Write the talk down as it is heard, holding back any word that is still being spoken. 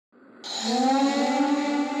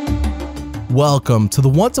Welcome to the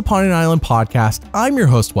Once Upon an Island podcast. I'm your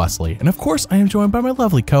host, Wesley, and of course, I am joined by my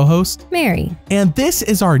lovely co-host, Mary. And this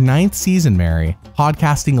is our 9th season, Mary,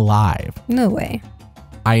 podcasting live. No way.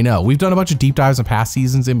 I know, we've done a bunch of deep dives in past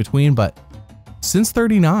seasons in between, but since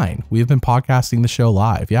 39, we have been podcasting the show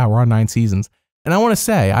live. Yeah, we're on 9 seasons. And I want to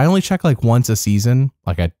say, I only check like once a season.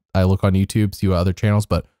 Like I look on YouTube, see what other channels,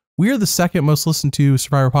 but we are the second most listened to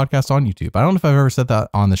Survivor podcast on YouTube. I don't know if I've ever said that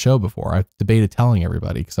on the show before. I've debated telling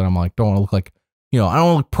everybody because I'm like, don't want to look like, I don't want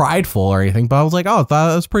to look prideful or anything, but I was like, oh,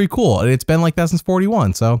 that was pretty cool. And it's been like that since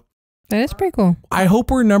 41. So that is pretty cool. I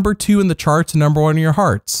hope we're number 2 in the charts and number 1 in your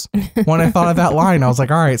hearts. When I thought of that line, I was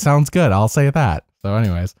like, all right, sounds good. I'll say that. So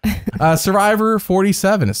anyways, Survivor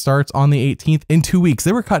 47, it starts on the 18th in 2 weeks.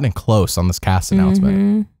 They were cutting it close on this cast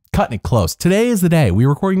announcement. Cutting it close. Today is the day. We're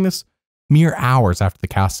recording this mere hours after the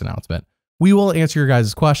cast announcement. We will answer your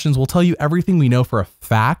guys' questions. We'll tell you everything we know for a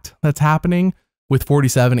fact that's happening with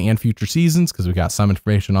 47 and future seasons, because we got some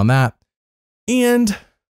information on that. And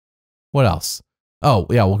what else? Oh,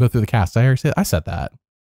 yeah, we'll go through the cast. I said that.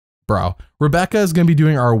 Bro. Rebecca is going to be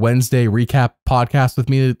doing our Wednesday recap podcast with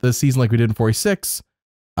me this season like we did in 46.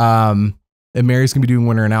 And Mary's going to be doing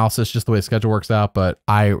winter analysis, just the way the schedule works out. But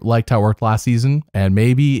I liked how it worked last season. And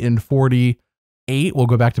maybe in 48, we'll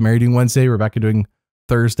go back to Mary doing Wednesday, Rebecca doing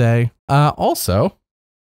Thursday. Also,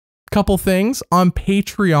 a couple things on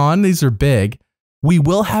Patreon. These are big. We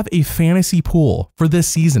will have a fantasy pool for this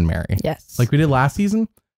season, Mary. Yes. Like we did last season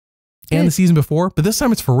and the season before. But this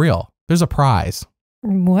time it's for real. There's a prize.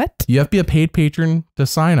 What? You have to be a paid patron to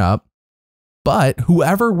sign up. But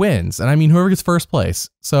whoever wins, and I mean whoever gets first place.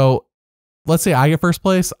 So let's say I get first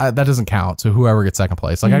place, that doesn't count. So whoever gets second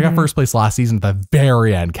place. Like I got first place last season at the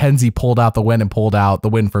very end. Kenzie pulled out the win and pulled out the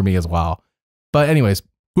win for me as well. But anyways,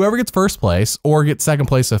 whoever gets first place or gets second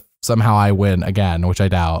place if somehow I win again, which I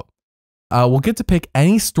doubt, will get to pick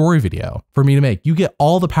any story video for me to make. You get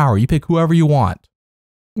all the power. You pick whoever you want.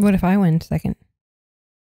 What if I win second?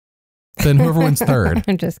 Then whoever wins third.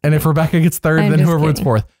 I'm just kidding. And if Rebecca gets third, then whoever wins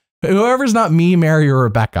fourth. Whoever's not me, Mary, or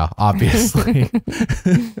Rebecca, obviously.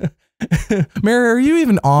 Mary, are you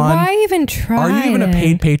even on? Why even try? Are you even a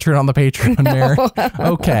paid patron on the Patreon, Mary?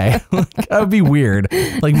 Okay. That would be weird.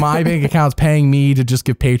 Like my bank account's paying me to just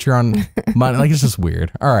give Patreon money. Like it's just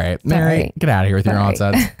weird. All right, Mary, get out of here with your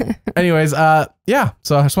nonsense. Anyways, yeah.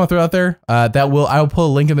 So I just want to throw out there I will put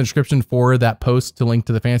a link in the description for that post to link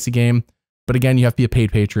to the fantasy game. But again, you have to be a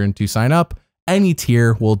paid patron to sign up. Any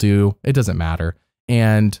tier will do. It doesn't matter.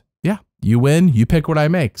 And yeah, you win, you pick what I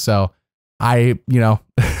make. So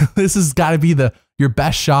this has got to be your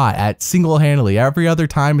best shot at single-handedly. Every other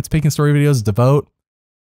time it's picking story videos to vote.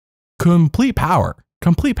 Complete power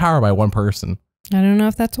by one person. I don't know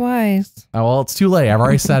if that's wise. Oh, well, it's too late. I've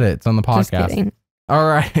already said it. It's on the podcast. Just kidding. All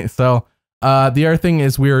right. So the other thing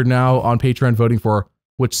is we are now on Patreon voting for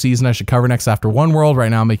which season I should cover next after One World. Right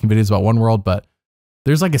now I'm making videos about One World, but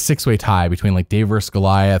there's like a 6-way tie between like Dave vs.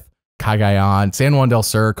 Goliath, Cagayan, San Juan del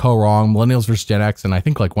Sur, Co Wrong, Millennials vs. Gen X, and I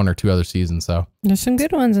think like 1 or 2 other seasons. So there's some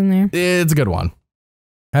good ones in there. It's a good one.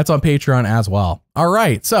 That's on Patreon as well. All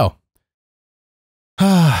right. So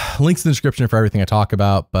links in the description for everything I talk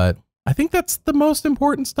about, but I think that's the most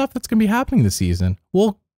important stuff that's going to be happening this season.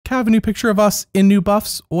 We'll have a new picture of us in new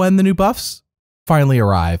buffs when the new buffs finally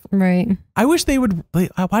arrive. Right. I wish they would. Why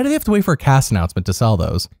do they have to wait for a cast announcement to sell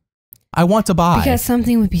those? I want to buy. Because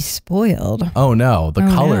something would be spoiled. Oh no, the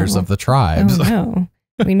colors of the tribes. Oh no.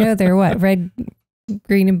 We know they're what? Red,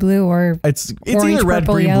 green, and blue, or it's orange, either red,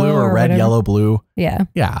 purple, green, yellow, blue, or red, whatever. yellow, blue. Yeah.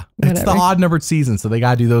 Yeah. Whatever. It's the odd numbered season, so they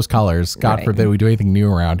gotta do those colors. God forbid we do anything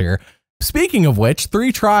new around here. Speaking of which,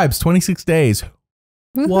 3 tribes, 26 days.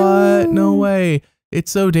 Woohoo. What? No way.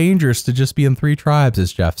 It's so dangerous to just be in 3 tribes,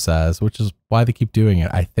 as Jeff says, which is why they keep doing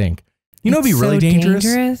it, I think. You know what'd be really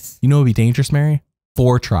dangerous? You know what'd be dangerous, Mary?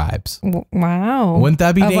 4 tribes. Wow. Wouldn't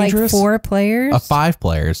that be dangerous? Like 4 players? 5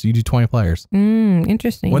 players. You do 20 players.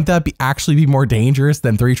 Interesting. Wouldn't that actually be more dangerous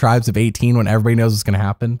than 3 tribes of 18 when everybody knows what's going to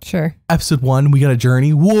happen? Sure. Episode 1, we got a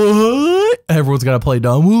journey. What? Everyone's got to play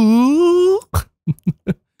dumb.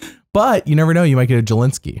 But you never know. You might get a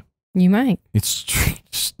Jelinski. You might. It's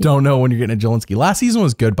just don't know when you're getting a Jelinski. Last season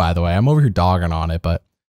was good, by the way. I'm over here dogging on it, but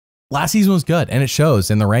last season was good. And it shows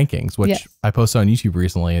in the rankings, which I posted on YouTube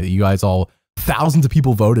recently that you guys all, thousands of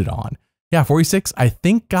people voted on. Yeah, 46, I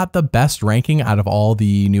think, got the best ranking out of all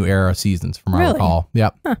the New Era seasons from what I recall.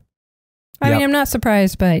 Yep. Huh. I mean, I'm not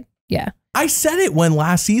surprised, but yeah. I said it when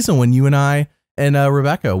last season, when you and I and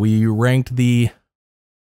Rebecca, we ranked the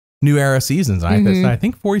New Era seasons. And I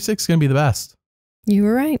think 46 is going to be the best. You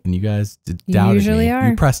were right. And you guys doubted me.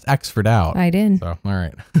 You pressed X for doubt. I did. So, all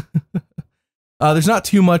right. There's not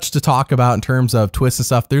too much to talk about in terms of twists and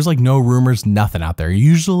stuff. There's like no rumors, nothing out there.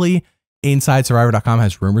 Usually inside Survivor.com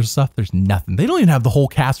has rumors and stuff. There's nothing. They don't even have the whole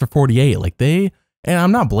cast for 48. And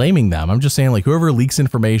I'm not blaming them. I'm just saying like whoever leaks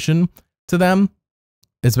information to them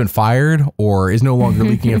has been fired or is no longer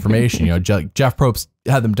leaking information. You know, Jeff Probst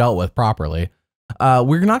had them dealt with properly.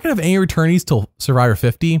 We're not going to have any returnees till Survivor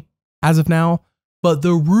 50 as of now. But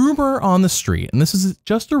the rumor on the street, and this is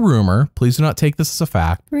just a rumor, please do not take this as a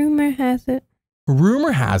fact. Rumor has it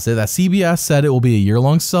That CBS said it will be a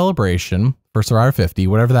year-long celebration for Survivor 50,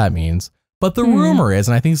 whatever that means. But the rumor is,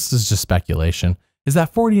 and I think this is just speculation, is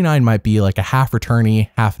that 49 might be like a half returnee,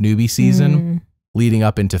 half newbie season leading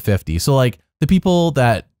up into 50. So like the people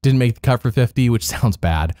that didn't make the cut for 50, which sounds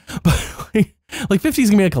bad, but like 50 is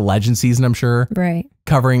gonna be like a legend season, I'm sure. Right.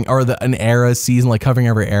 Covering, or an era season, like covering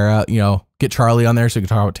every era, you know, get Charlie on there so we can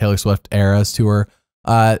talk about Taylor Swift eras tour.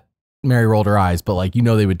 Mary rolled her eyes, but like, you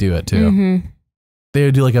know, they would do it too. They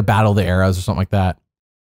would do like a battle of the eras or something like that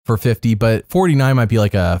for 50, but 49 might be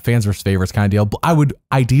like a fans versus favorites kind of deal. I would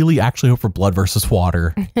ideally actually hope for Blood versus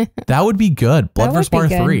Water. That would be good. Blood versus Water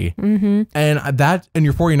 3. And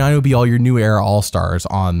your 49 would be all your new era all-stars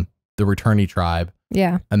on the returnee tribe.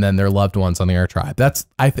 Yeah. And then their loved ones on the air tribe.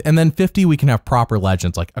 And then 50, we can have proper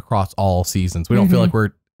legends like across all seasons. We don't feel like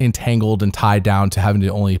we're entangled and tied down to having to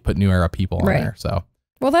only put new era people on there. So,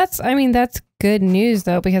 well, that's good news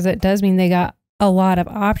though, because it does mean they got a lot of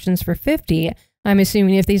options for 50. I'm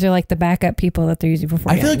assuming if these are like the backup people that they're using for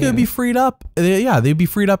 49. I feel like it would be freed up. They'd be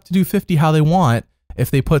freed up to do 50 how they want if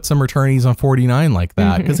they put some returnees on 49 like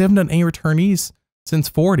that, because they haven't done any returnees since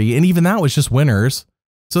 40. And even that was just winners.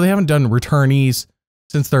 So they haven't done returnees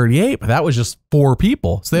since 38, but that was just 4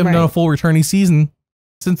 people. So they haven't done a full returnee season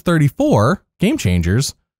since 34, Game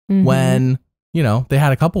Changers, when, you know, they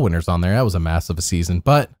had a couple winners on there. That was a mess of a season.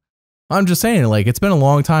 But I'm just saying, like, it's been a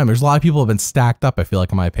long time. There's a lot of people have been stacked up, I feel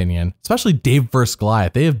like, in my opinion, especially Dave versus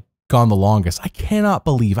Goliath. They have gone the longest. I cannot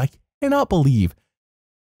believe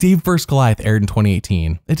Dave versus Goliath aired in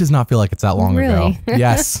 2018. It does not feel like it's that long ago.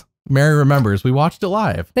 Yes. Mary remembers. We watched it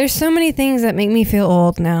live. There's so many things that make me feel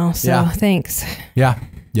old now. So thanks. Yeah.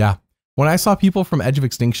 Yeah. When I saw people from Edge of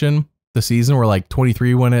Extinction, the season were like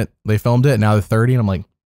 23 when they filmed it, and now they're 30. And I'm like,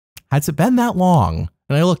 has it been that long?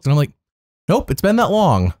 And I looked and I'm like, nope, it's been that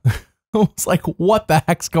long. It's like, what the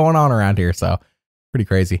heck's going on around here? So pretty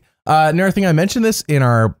crazy. Another thing, I mentioned this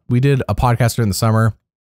we did a podcast during the summer.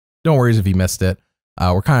 Don't worry if you missed it.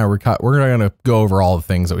 We're going to go over all the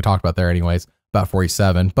things that we talked about there anyways, about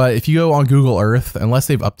 47. But if you go on Google Earth, unless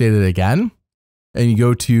they've updated it again, and you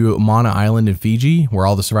go to Mana Island in Fiji, where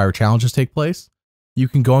all the Survivor challenges take place, you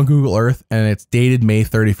can go on Google Earth and it's dated May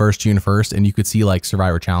 31st, June 1st, and you could see like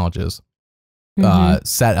Survivor challenges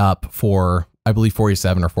set up for, I believe,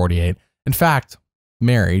 47 or 48. In fact,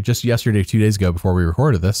 Mary, just yesterday, 2 days ago before we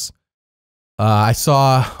recorded this, I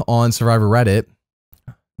saw on Survivor Reddit,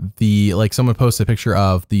 someone posted a picture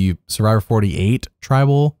of the Survivor 48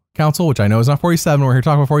 tribal council, which I know is not 47. We're here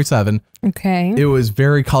talking about 47. Okay. It was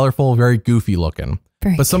very colorful, very goofy looking.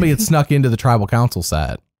 But somebody had snuck into the tribal council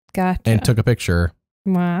set. Gotcha. And took a picture.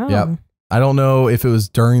 Wow. Yep. I don't know if it was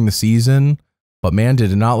during the season, but man,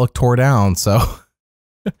 did it not look tore down. So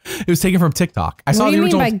it was taken from TikTok. I saw the original. What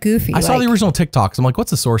do you mean by goofy? I saw the original TikToks. I'm like, what's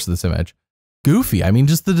the source of this image? Goofy. I mean,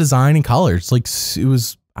 just the design and colors. Like, it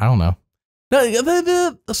was, I don't know.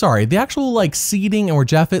 Sorry, the actual like seating and where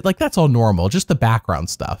Jeff it, like that's all normal. Just the background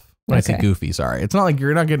stuff. When I say goofy, sorry. It's not like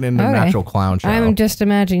you're not getting into an actual clown show. I'm just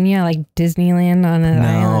imagining, like Disneyland on an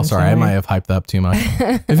island. No, sorry, I might have hyped up too much.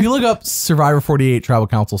 If you look up Survivor 48 Tribal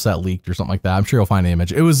Council set leaked or something like that, I'm sure you'll find an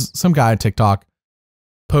image. It was some guy on TikTok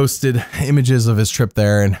posted images of his trip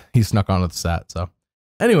there and he snuck onto the set. So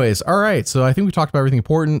anyways, all right. So I think we talked about everything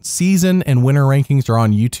important. Season and winner rankings are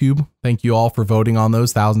on YouTube. Thank you all for voting on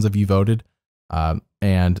those. Thousands of you voted.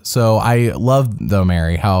 And so I love, though,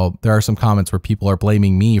 Mary, how there are some comments where people are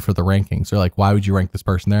blaming me for the rankings. They're like, why would you rank this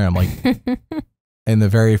person there? I'm like, in the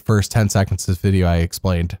very first 10 seconds of this video, I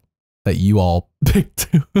explained that you all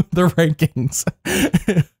picked the rankings.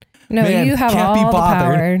 No, man, you have all the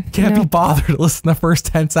power. Can't be bothered to listen to the first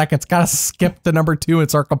 10 seconds. Gotta skip to number 2 and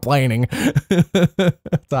start complaining.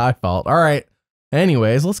 That's how I felt. All right.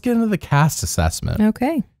 Anyways, let's get into the cast assessment.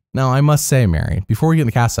 Okay. Now, I must say, Mary, before we get in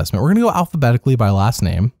the cast assessment, we're going to go alphabetically by last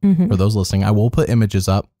name. For those listening, I will put images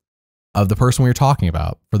up of the person we were talking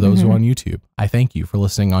about for those who are on YouTube. I thank you for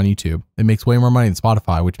listening on YouTube. It makes way more money than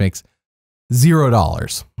Spotify, which makes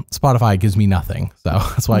 $0. Spotify gives me nothing. So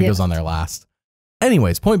that's why it goes on there last.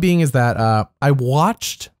 Anyways, point being is that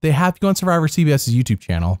they have you on Survivor CBS's YouTube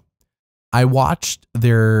channel. I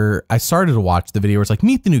started to watch the video where it's like,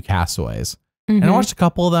 meet the new castaways. And I watched a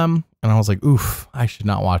couple of them. and I was like, oof, I should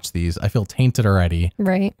not watch these. I feel tainted already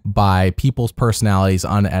Right. by people's personalities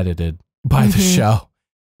unedited by the show,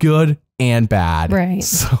 good and bad. Right.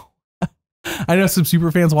 So I know some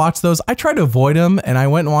super fans watch those. I try to avoid them, and I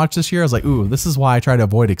went and watched this year. I was like, ooh, this is why I try to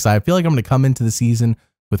avoid it, because I feel like I'm going to come into the season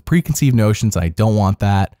with preconceived notions, and I don't want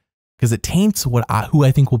that because it taints who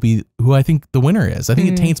I think the winner is. I think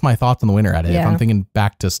it taints my thoughts on the winner at it. Yeah. If I'm thinking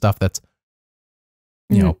back to stuff that's,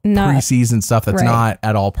 not preseason stuff that's not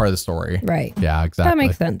at all part of the story. Right. Yeah, exactly. That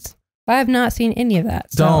makes sense. I have not seen any of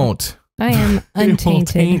that. So Don't. I am It will untainted.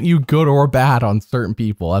 taint you good or bad on certain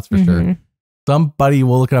people. That's for sure. Mhm. Somebody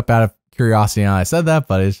will look it up out of curiosity. And I said that,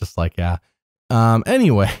 but it's just like, yeah.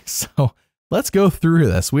 Anyway, so let's go through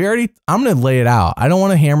this. I'm going to lay it out. I don't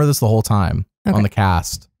want to hammer this the whole time on the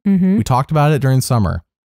cast. Mhm. We talked about it during summer.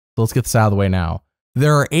 So let's get this out of the way now.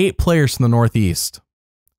 There are 8 players from the Northeast.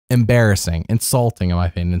 Embarrassing, insulting, in my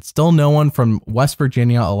opinion. Still no one from West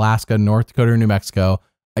Virginia, Alaska, North Dakota, or New Mexico.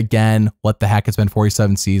 Again, what the heck? It's been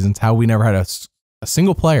 47 seasons. How we never had a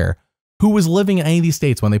single player who was living in any of these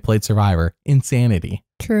states when they played Survivor. Insanity.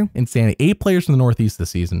 True. Insanity. 8 players from the Northeast this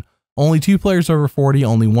season. Only 2 players over 40,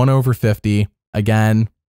 only 1 over 50. Again,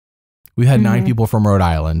 we had 9 people from Rhode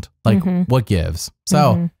Island. Like, what gives?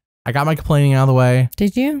 So I got my complaining out of the way.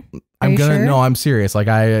 Did you? No, I'm serious. Like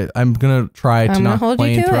I'm going to try to not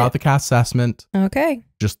complain throughout the cast assessment. Okay.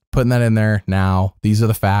 Just putting that in there now. These are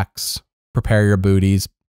the facts. Prepare your booties.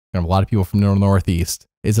 We have a lot of people from the Northeast.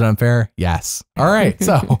 Is it unfair? Yes. All right.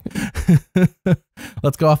 So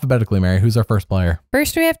let's go alphabetically, Mary. Who's our first player?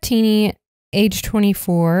 First, we have Teeny, age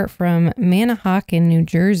 24, from Manahawkin, New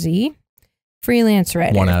Jersey. Freelance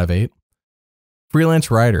writer. 1 out of 8. Freelance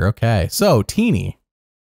writer. Okay. So Teeny,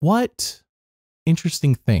 what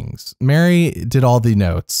interesting things? Mary did all the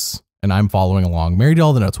notes and I'm following along. Mary did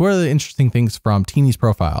all the notes. What are the interesting things from Teeny's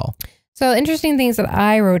profile? So interesting things that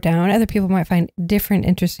I wrote down. Other people might find different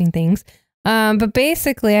interesting things. But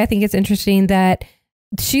basically, I think it's interesting that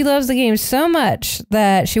she loves the game so much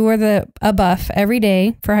that she wore a buff every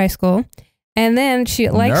day for high school. And then she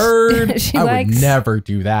likes, Nerd. I would never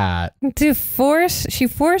do that. She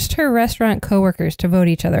forced her restaurant coworkers to vote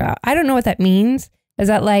each other out. I don't know what that means. Is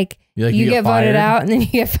that like you get voted out and then you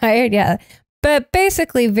get fired? Yeah. But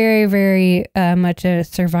basically very, very much a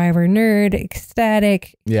Survivor nerd,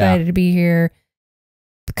 ecstatic, excited to be here.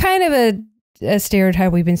 Kind of a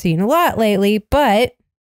stereotype we've been seeing a lot lately, but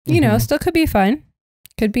you know, still could be fun.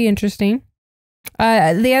 Could be interesting.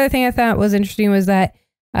 The other thing I thought was interesting was that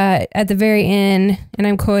at the very end, and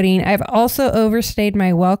I'm quoting, "I've also overstayed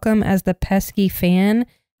my welcome as the pesky fan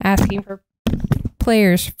asking for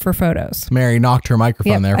players for photos." Mary knocked her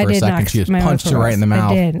microphone there for a second. She just punched it right in the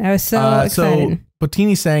mouth. I did. I was so excited. So what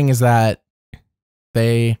Teeny's saying is that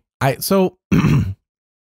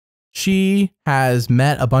she has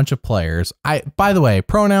met a bunch of players. By the way,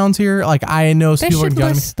 pronouns here, like I know some people are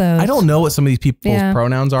going to me. I don't know what some of these people's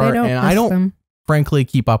pronouns are, and I don't frankly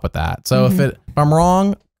keep up with that. So if I'm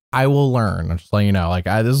wrong, I will learn. I'm just letting you know. Like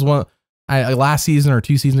this is one last season or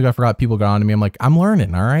 2 seasons ago, I forgot, people got on to me. I'm like, I'm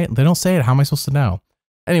learning. All right. They don't say it. How am I supposed to know?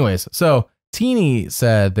 Anyways, so Teeny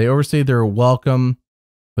said they overstayed their welcome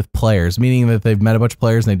with players, meaning that they've met a bunch of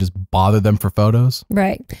players and they just bother them for photos.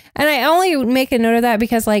 Right. And I only make a note of that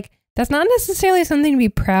because like, that's not necessarily something to be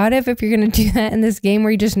proud of if you're going to do that in this game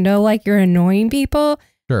where you just know like you're annoying people.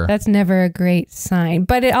 Sure. That's never a great sign.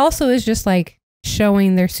 But it also is just like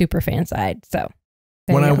showing their super fan side. So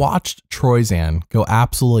when I watched Troyzan go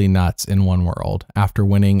absolutely nuts in One World after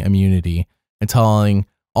winning immunity and telling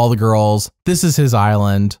all the girls, this is his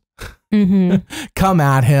island, come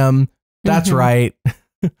at him. That's right.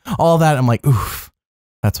 All that. I'm like, oof,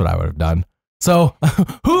 that's what I would have done. So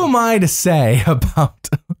who am I to say about?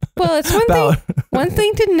 Well, it's one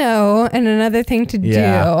thing to know and another thing to do.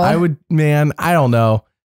 I would, man, I don't know.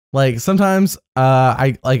 Like sometimes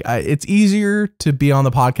it's easier to be on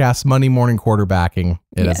the podcast Monday morning quarterbacking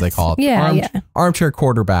it as they call it. Armchair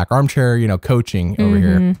quarterback, armchair, coaching over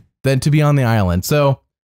here than to be on the island. So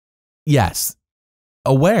yes,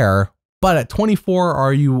 aware, but at 24,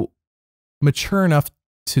 are you mature enough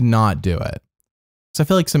to not do it? So I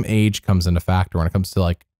feel like some age comes into factor when it comes to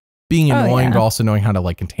like being annoying, but also knowing how to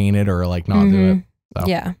like contain it or like not do it. So.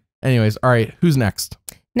 Yeah. Anyways, all right. Who's next?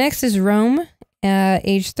 Next is Rome,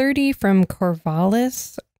 age 30, from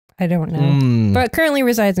Corvallis. I don't know, but currently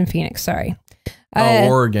resides in Phoenix. Sorry.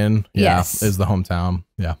 Oregon. Yeah, is the hometown.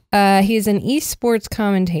 Yeah. He's an esports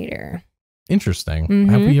commentator. Interesting.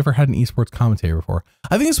 Have we ever had an esports commentator before?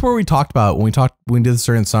 I think it's where we talked about when we did this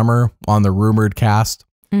during summer on the rumored cast.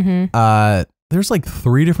 There's like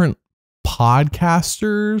 3 different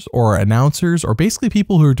podcasters or announcers or basically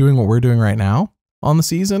people who are doing what we're doing right now on the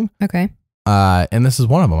season. Okay. And this is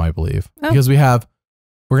one of them, I believe, because we're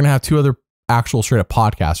going to have 2 other actual straight up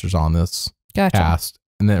podcasters on this cast.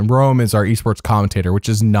 And then Rome is our esports commentator, which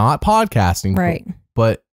is not podcasting, right?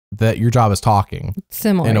 But that your job is talking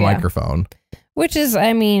similar in a microphone, which is,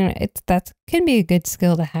 I mean, that can be a good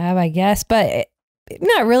skill to have, I guess, but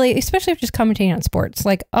not really, especially if just commentating on sports.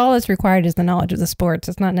 Like, all that's required is the knowledge of the sports.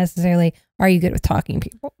 It's not necessarily, are you good with talking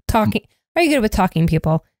people? Are you good with talking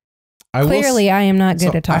people? Clearly, I am not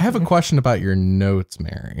good at talking. I have a question about your notes,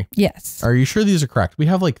 Mary. Yes. Are you sure these are correct? We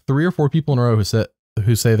have like 3 or 4 people in a row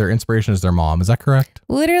who say their inspiration is their mom. Is that correct?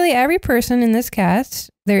 Literally every person in this cast,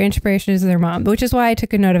 their inspiration is their mom, which is why I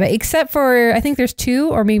took a note of it. Except for, I think there's 2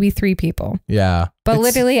 or maybe 3 people. Yeah. But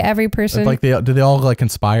literally every person. Like do they all like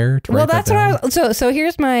inspire to write that down? That's what so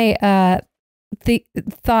here's my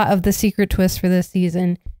thought of the secret twist for this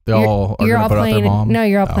season. You're all playing their mom? No,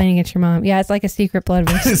 you're all playing against your mom. Yeah, it's like a secret blood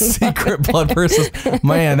versus secret blood versus.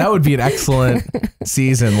 Man, that would be an excellent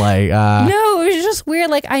season. Like, no, it was just weird.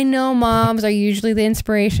 Like, I know moms are usually the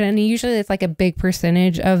inspiration, and usually it's like a big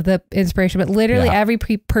percentage of the inspiration. But literally every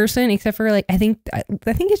person, except for like I think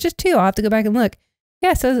it's just 2. I'll have to go back and look.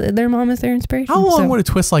 Yeah, so their mom is their inspiration. How long would a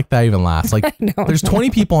twist like that even last? Like, there's 20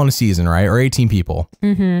 people on a season, right? Or 18 people.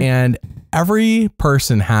 Mm-hmm. And every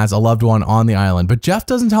person has a loved one on the island, but Jeff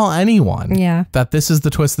doesn't tell anyone that this is the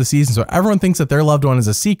twist of the season. So everyone thinks that their loved one is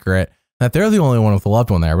a secret, that they're the only one with a loved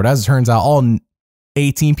one there. But as it turns out, all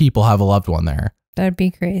 18 people have a loved one there. That'd be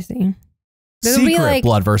crazy. Secret be like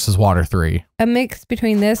Blood versus Water 3. A mix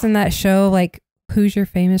between this and that show, like Who's Your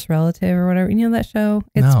Famous Relative or whatever. You know that show?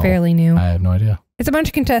 It's fairly new. I have no idea. It's a bunch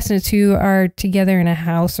of contestants who are together in a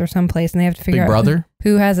house or someplace, and they have to figure out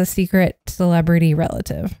who has a secret celebrity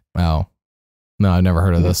relative. Oh. No, I've never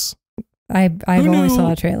heard of this. I've only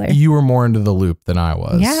saw a trailer. You were more into the loop than I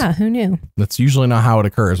was. Yeah, who knew? That's usually not how it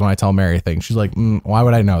occurs when I tell Mary things. She's like, why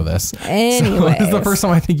would I know this? Anyways. So, it's the first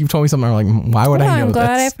time I think you've told me something. I'm like, why would I know this? I'm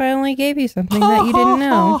glad I finally gave you something that you didn't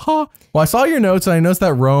know. Well, I saw your notes, and I noticed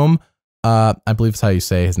that Rome, I believe it's how you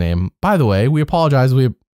say his name. By the way, we apologize.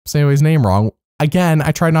 We say his name wrong. Again,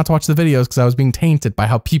 I tried not to watch the videos because I was being tainted by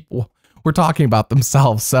how people were talking about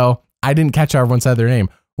themselves. So I didn't catch how everyone said their name.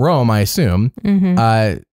 Rome, I assume,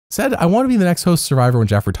 said, I want to be the next host Survivor when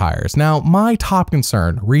Jeff retires. Now, my top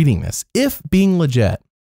concern reading this, if being legit,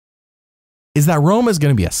 is that Rome is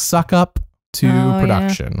going to be a suck up to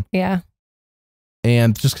production. Yeah.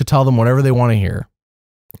 And just to tell them whatever they want to hear.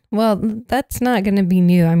 Well, that's not going to be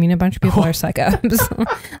new. I mean, a bunch of people are suck-ups.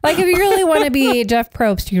 Like, if you really want to be Jeff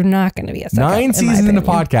Probst, you're not going to be a suck-up. 9 seasons into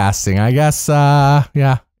podcasting. I guess,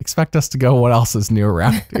 expect us to go, what else is new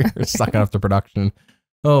around here? Sucking up the production.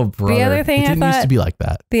 Oh, brother. The other thing it didn't used to be like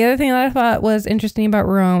that. The other thing that I thought was interesting about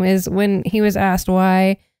Rome is when he was asked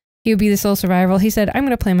why he would be the sole survivor, he said, I'm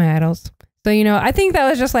going to play my idols. So, I think that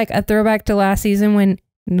was just like a throwback to last season when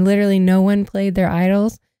literally no one played their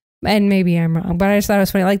idols. And maybe I'm wrong, but I just thought it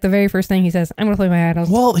was funny. Like the very first thing he says, I'm going to play my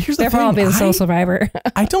idols. Well, here's the thing. Therefore, I'll be the sole survivor.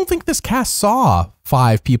 I don't think this cast saw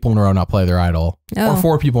 5 people in a row not play their idol. Or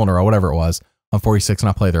 4 people in a row, whatever it was, on 46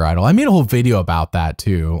 not play their idol. I made a whole video about that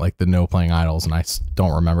too, like the no playing idols, and I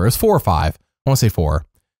don't remember. It was 4 or 5. I want to say 4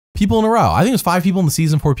 people in a row. I think it was 5 people in the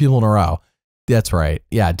season, 4 people in a row. That's right.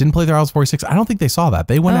 Yeah, didn't play their idols 46. I don't think they saw that.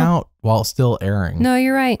 They went out while it's still airing. No,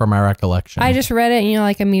 you're right. From my recollection. I just read it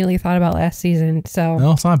and immediately thought about last season. So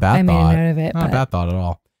no, it's not a bad thought. I made a note of it. Not a bad thought at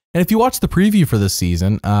all. And if you watch the preview for this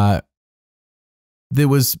season, that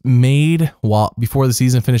was made before the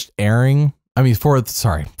season finished airing. I mean, for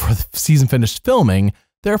the season finished filming.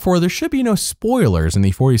 Therefore, there should be no spoilers in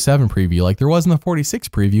the 47 preview like there was in the 46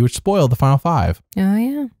 preview, which spoiled the final 5. Oh,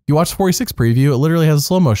 yeah. You watch the 46 preview, it literally has a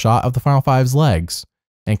slow-mo shot of the final 5's legs.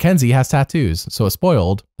 And Kenzie has tattoos, so it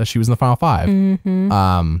spoiled that she was in the final 5.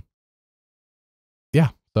 Mm-hmm. Yeah,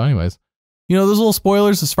 so anyways. Those little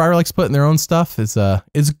spoilers the Survivor likes putting their own stuff is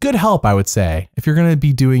good help, I would say, if you're going to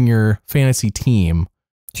be doing your fantasy team.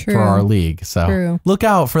 True. For our league. So look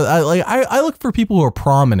out for I look for people who are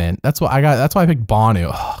prominent. That's what I got. That's why I picked Bonu.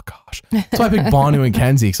 Oh gosh. That's why I picked Bonu and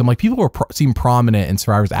Kenzie. Because I'm like, people who seem prominent in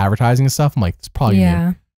Survivor's advertising and stuff. I'm like, it's probably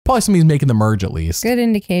probably somebody's making the merge at least. Good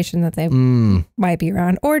indication that they might be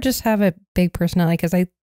around or just have a big personality. Because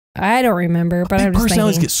I don't remember, but I'm just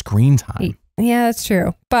personalities get screen time. Yeah, that's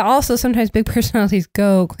true. But also sometimes big personalities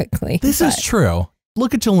go quickly. This is true.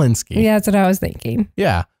 Look at Jelinski. Yeah, that's what I was thinking.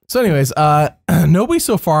 Yeah. So anyways, nobody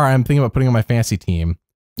so far I'm thinking about putting on my fantasy team.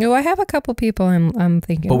 No, I have a couple people I'm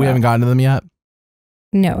thinking But we haven't gotten to them yet?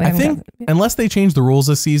 No, I think unless they change the rules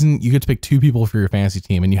this season, you get to pick 2 people for your fantasy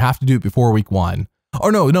team and you have to do it before week 1.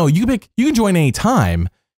 Or no, you can join any time.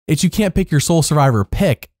 You can't pick your sole survivor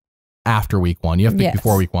pick after week 1. You have to pick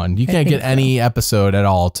before week 1. You can't get any episode at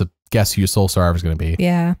all to guess who your Soul Survivor is going to be.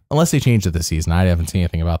 Yeah. Unless they changed it this season. I haven't seen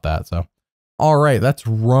anything about that. So, all right, that's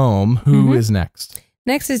Rome. Who is next?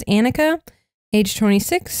 Next is Annika, age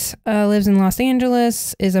 26, lives in Los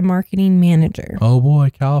Angeles, is a marketing manager. Oh boy,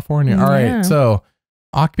 California. All right, so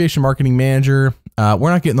occupation marketing manager.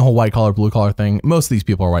 We're not getting the whole white collar, blue collar thing. Most of these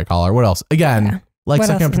people are white collar. What else? Again, like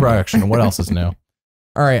second up production. What else is new?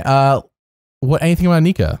 All right. Anything about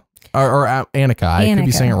Annika or Annika? I could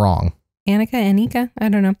be saying it wrong. Annika. I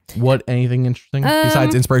don't know. What? Anything interesting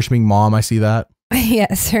besides inspiration being mom? I see that.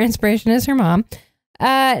 Yes, her inspiration is her mom.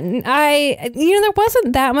 There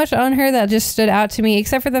wasn't that much on her that just stood out to me,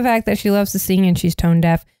 except for the fact that she loves to sing and she's tone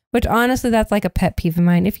deaf. Which honestly, that's like a pet peeve of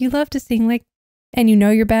mine. If you love to sing, and you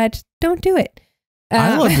know you're bad, just don't do it.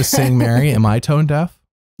 I love to sing, Mary. Am I tone deaf?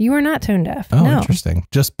 You are not tone deaf. Oh, no. Interesting.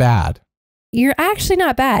 Just bad. You're actually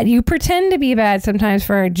not bad. You pretend to be bad sometimes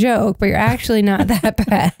for a joke, but you're actually not that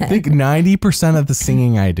bad. I think 90% of the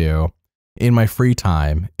singing I do in my free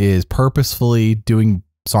time is purposefully doing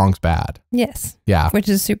songs bad. Yes. Yeah. Which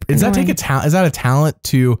is super Is annoying. Is that a talent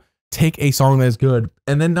to take a song that is good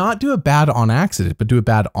and then not do it bad on accident, but do it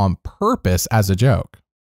bad on purpose as a joke?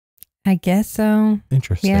 I guess so.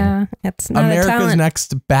 Interesting. Yeah. It's not America's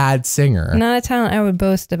Next Bad Singer. Not a talent I would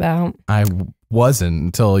boast about. I wasn't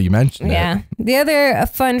until you mentioned it. Yeah. The other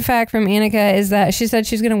fun fact from Annika is that she said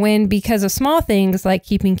she's going to win because of small things like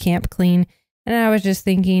keeping camp clean. And I was just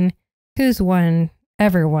thinking, who's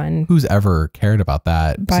ever won? Who's ever cared about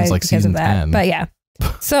that since season 10? But yeah.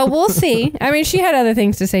 So we'll see. I mean, she had other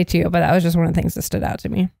things to say too, but that was just one of the things that stood out to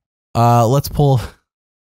me. Let's pull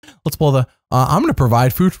the I'm going to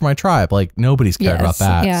provide food for my tribe. Nobody's cared about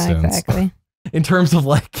that. Yeah, exactly. In terms of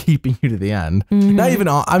keeping you to the end. Not even,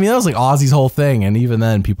 I mean, that was Ozzy's whole thing. And even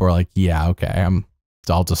then people are like, yeah, okay,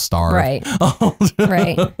 I'll just starve. Right.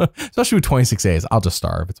 Right. Especially with 26 days. I'll just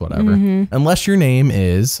starve. It's whatever. Unless your name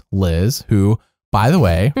is Liz, who, by the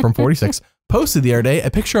way, from 46, posted the other day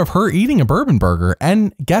a picture of her eating a bourbon burger.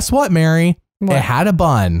 And guess what, Mary? What? It had a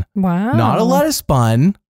bun. Wow. Not a lettuce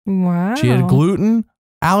bun. Wow. She had a gluten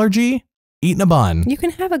allergy, eating a bun. You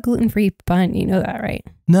can have a gluten-free bun. You know that, right?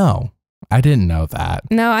 No. I didn't know that.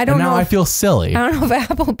 No, I don't know. Now I feel silly. I don't know if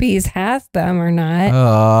Applebee's has them or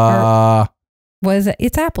not. Was it?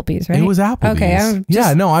 It's Applebee's, right? It was Applebee's.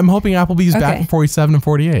 Okay. I'm hoping Applebee's back in 47 and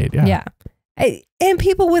 48. Yeah. And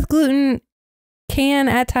people with gluten can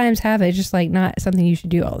at times have it, just not something you should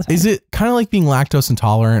do all the time. Is it kind of like being lactose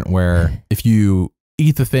intolerant where if you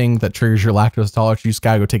eat the thing that triggers your lactose intolerance, you just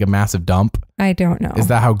gotta go take a massive dump? I don't know. Is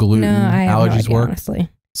that how gluten allergies work? Honestly.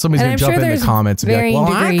 Somebody's going to jump in the comments and be like, well,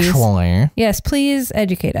 actually. Yes, please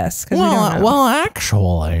educate us. Well,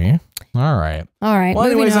 actually. All right. Well,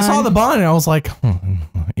 anyways, I saw the bun and I was like,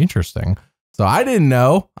 interesting. So I didn't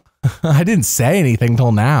know. I didn't say anything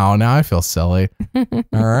till now. Now I feel silly. All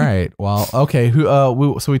right. Well, okay.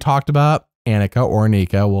 So we talked about Annika or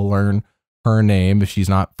Nika. We'll learn her name if she's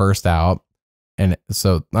not first out. And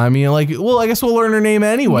so, I mean, I guess we'll learn her name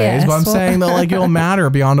anyways. Yes, but I'm saying that it'll matter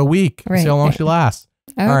beyond a week. Right, see how long she lasts.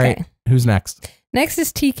 Okay. All right. Who's next? Next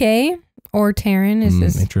is TK, or Taryn is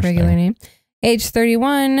his regular name. Age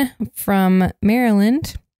 31, from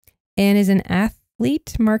Maryland, and is an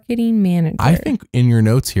athlete marketing manager. I think in your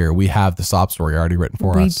notes here, we have the sob story already written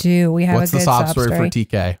for us. We do. We have What's a good sob story for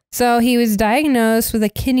TK? So he was diagnosed with a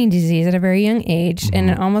kidney disease at a very young age, and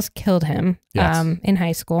it almost killed him in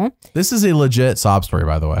high school. This is a legit sob story,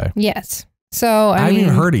 by the way. Yes. So I haven't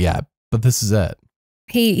even heard it yet, but this is it.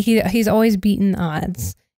 He's always beaten the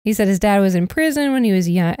odds. He said his dad was in prison when he was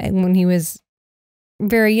young. When he was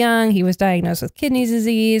very young, he was diagnosed with kidney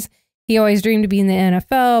disease. He always dreamed to be in the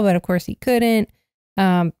NFL, but of course he couldn't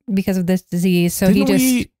because of this disease. So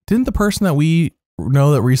didn't the person that we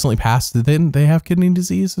know that recently passed, didn't they have kidney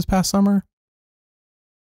disease this past summer?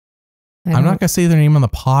 I'm not gonna say their name on the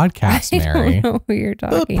podcast, Mary. I don't know who you're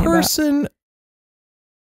talking about. The person.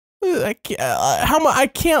 I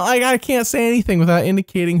can't say anything without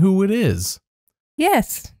indicating who it is.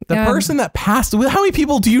 Yes. The person that passed away. How many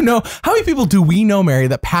people do you know? How many people do we know, Mary,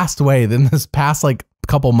 that passed away in this past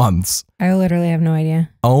couple months? I literally have no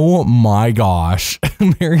idea. Oh my gosh.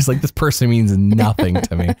 Mary's like, this person means nothing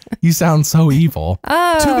to me. You sound so evil.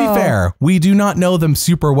 Oh. To be fair, we do not know them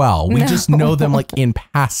super well. We just know them in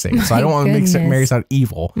passing. So I don't want to make Mary sound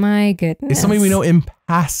evil. My goodness. It's somebody we know in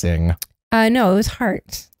passing. No, it was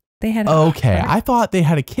heart. They had okay. Heart. I thought they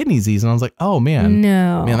had a kidney disease, and I was like, oh man,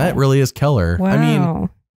 man, that really is killer. Wow. I mean,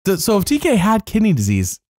 so if TK had kidney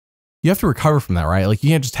disease, you have to recover from that, right? You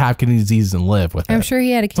can't just have kidney disease and live with it. I'm sure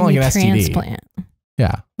he had a kidney transplant.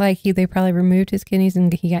 Yeah. Like they probably removed his kidneys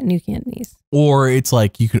and he got new kidneys. Or it's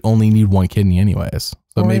like you could only need one kidney anyways.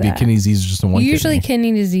 So maybe kidney disease is just in one Usually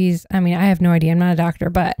kidney disease, I mean, I have no idea. I'm not a doctor,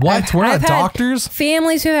 but we're not doctors?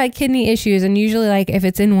 Families who had kidney issues, and usually like if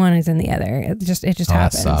it's in one, it's in the other. It just happens.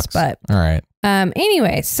 That sucks. But all right.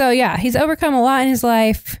 Anyway, so yeah, he's overcome a lot in his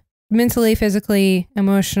life, mentally, physically,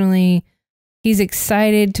 emotionally. He's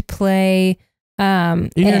excited to play. In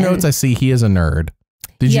your notes, I see he is a nerd.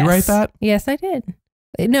 Did you write that? Yes, I did.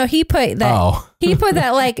 No, he put that. He put that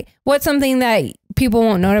like, what's something that people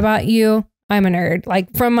won't know about you? I'm a nerd. Like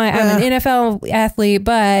I'm an NFL athlete,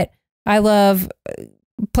 but I love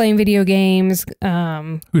playing video games.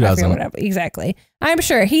 Who doesn't? Whatever. Exactly. I'm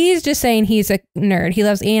sure he's just saying he's a nerd. He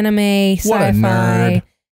loves anime, sci-fi,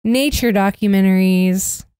 nature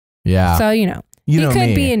documentaries. Yeah. So, he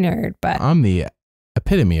could be a nerd, but I'm the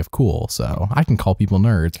epitome of cool. So I can call people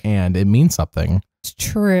nerds and it means something. It's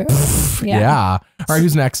true. Yeah. All right.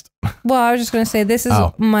 Who's next? Well, I was just going to say, this is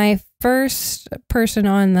my first person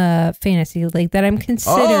on the fantasy league that I'm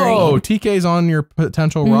considering. Oh, TK's on your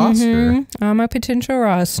potential roster. On my potential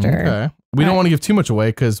roster. Okay. We don't want to give too much away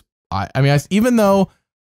because even though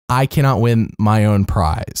I cannot win my own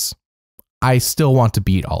prize, I still want to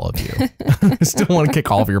beat all of you. I still want to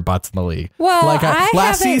kick all of your butts in the league. Well, like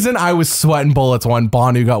last season, I was sweating bullets when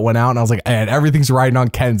Bonu got one out, and I was like, and everything's riding on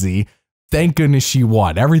Kenzie. Thank goodness she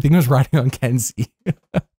won. Everything was riding on Kenzie.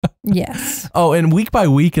 Yes. Oh, and week by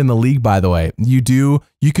week in the league, by the way, you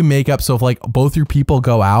can make up. So if like both your people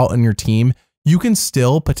go out on your team, you can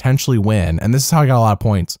still potentially win. And this is how I got a lot of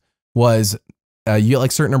points was you get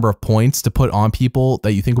like a certain number of points to put on people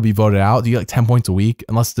that you think will be voted out. You get like 10 points a week,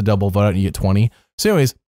 unless it's a double vote out and you get 20. So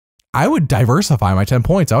anyways, I would diversify my 10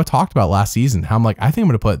 points. I talked about last season how I'm like, I think I'm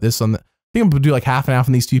going to put this on I think I'm going to do like half and half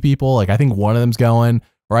on these two people. Like I think one of them's going.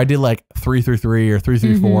 Or I did like 3-3 or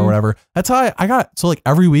 3-3-4 or whatever. That's how I got. So like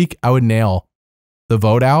every week I would nail the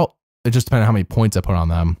vote out. It just depended on how many points I put on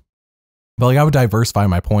them. But like I would diversify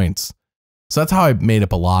my points. So that's how I made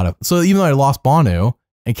up a lot of. So even though I lost Bonu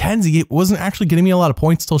and Kenzie wasn't actually getting me a lot of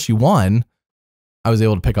points till she won, I was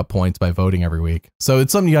able to pick up points by voting every week. So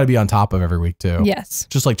it's something you got to be on top of every week too. Yes.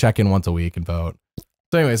 Just like check in once a week and vote.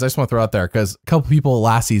 So anyways, I just want to throw out there because a couple people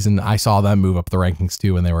last season, I saw them move up the rankings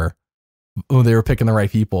too when they were picking the right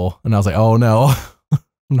people, and I was like, oh no, I'm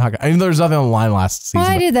not gonna. I mean, there's nothing on the line last season. Well,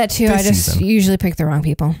 I did that too. I just usually pick the wrong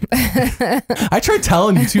people. I tried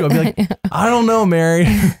telling you too. I'd be like, I don't know, Mary.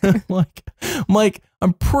 I'm like,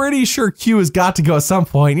 I'm pretty sure Q has got to go at some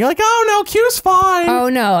point. And you're like, oh no, Q's fine. Oh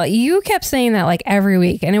no, you kept saying that like every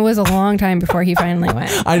week, and it was a long time before he finally went.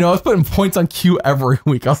 I know. I was putting points on Q every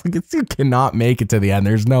week. I was like, this dude cannot make it to the end.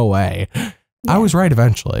 There's no way. Yeah. I was right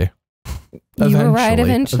eventually. You were right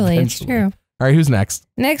eventually. It's true. All right, who's next?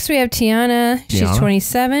 Next, we have Tiana. She's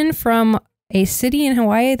 27 from a city in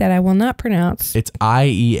Hawaii that I will not pronounce. It's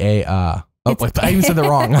IEA. Oh, wait, I even said it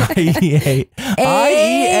wrong. IEA.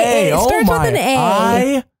 IEA. It starts with an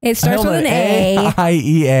A. It starts with an A.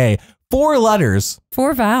 IEA. 4 letters.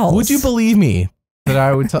 4 vowels. Would you believe me that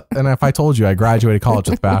I would? And if I told you I graduated college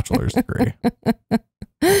with a bachelor's degree.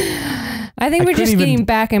 I think we're just getting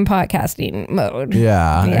back in podcasting mode.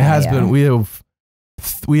 Yeah, it has been. We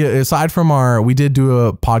aside from we did do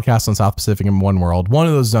a podcast on South Pacific and One World. One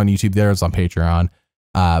of those is on YouTube. The other is on Patreon.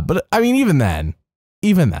 But I mean, even then,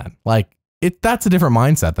 like that's a different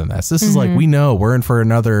mindset than this. This is like, we know we're in for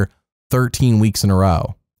another 13 weeks in a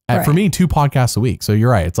row. And for me, 2 podcasts a week. So you're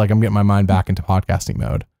right. It's like I'm getting my mind back into podcasting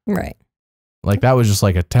mode. Right. Like that was just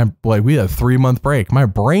like we had a 3-month break. My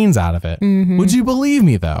brain's out of it. Would you believe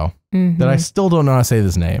me though, that I still don't know how to say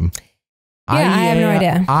this name? Yeah, I have no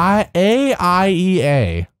idea.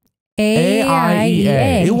 AIEA.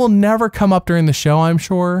 AIEA. It will never come up during the show, I'm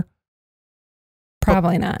sure.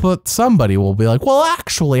 Probably not. But somebody will be like, well,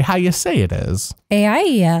 actually, how you say it is.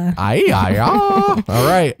 AIEA. All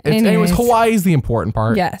right. Anyways, Hawaii's the important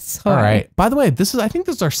part. Yes. Hawaii. All right. By the way, I think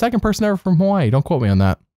this is our second person ever from Hawaii. Don't quote me on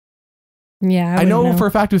that. Yeah. I know for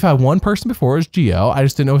a fact we've had one person before, it was Gio. I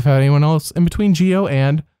just didn't know if we had anyone else in between Gio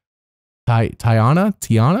and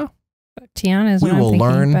Tiana. Tiana's we will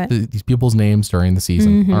learn these people's names during the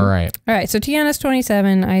season. All right. So Tiana's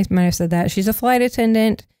 27. I might have said that. She's a flight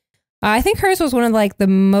attendant. I think hers was one of like the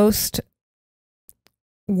most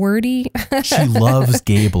wordy. She loves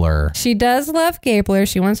Gabler. She does love Gabler.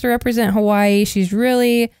 She wants to represent Hawaii. She's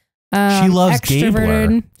really she loves extroverted.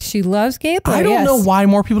 Gabler. She loves Gabler. I don't know why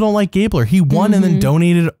more people don't like Gabler. He won and then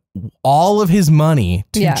donated all of his money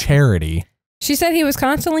to charity. She said he was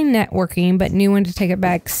constantly networking, but knew when to take a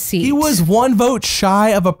back seat. He was 1 vote shy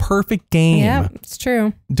of a perfect game. Yeah, it's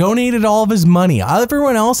true. Donated all of his money.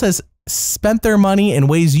 Everyone else has spent their money in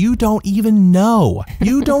ways you don't even know.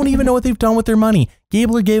 You don't even know what they've done with their money.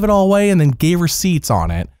 Gabler gave it all away and then gave receipts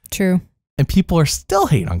on it. True. And people are still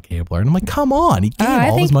hating on Gabler. And I'm like, come on. He gave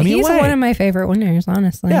all his money away. He's one of my favorite winners,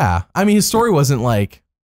 honestly. Yeah. I mean, his story wasn't like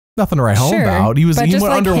nothing to write home about. He went like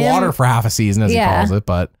underwater for half a season, as he calls it.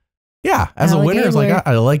 But yeah, as a winner, it's like,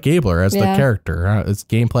 I like Gabler as the character. His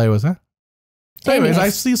gameplay was that. So anyways, I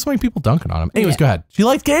see so many people dunking on him. Anyways, go ahead. She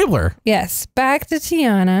liked Gabler. Yes. Back to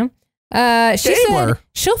Tiana. She said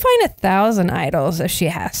she'll find 1,000 idols if she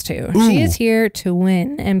has to. Ooh. She is here to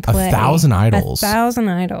win and play. 1,000 idols. 1,000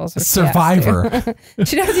 idols. Survivor.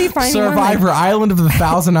 She doesn't even find Survivor Island of the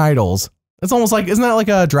 1,000 Idols. It's almost like, isn't that like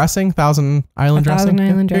a dressing? 1,000 Island dressing? 1,000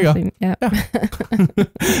 Island dressing. Yeah.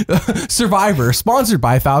 Survivor, sponsored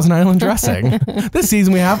by 1,000 Island dressing. This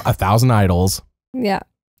season we have 1,000 idols. Yeah.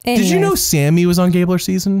 Anyways. Did you know Sammy was on Gabler's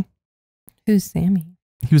season? Who's Sammy?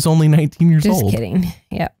 He was only 19 years old. Just kidding.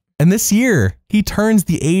 Yeah. And this year, he turns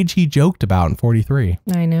the age he joked about in 43.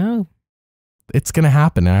 I know. It's going to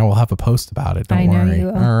happen, and I will have a post about it. Don't worry. You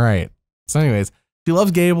will. All right. So anyways, she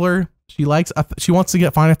loves Gabler. She wants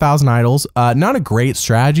to find 1,000 idols. Not a great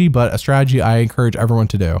strategy, but a strategy I encourage everyone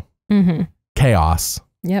to do. Mm-hmm. Chaos.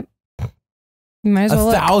 Yep. You might as well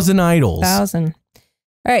 1,000 idols. 1,000.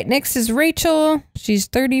 All right. Next is Rachel. She's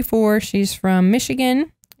 34. She's from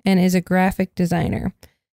Michigan and is a graphic designer.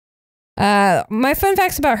 My fun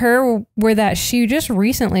facts about her were that she just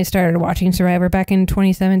recently started watching Survivor back in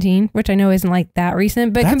 2017, which I know isn't like that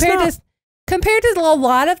recent, but compared to a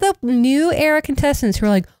lot of the new era contestants who are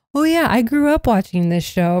like, oh yeah, I grew up watching this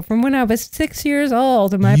show from when I was 6 years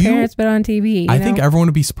old and my parents been on TV. I think everyone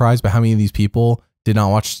would be surprised by how many of these people did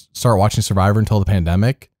not start watching Survivor until the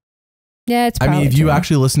pandemic. Yeah, it's probably if you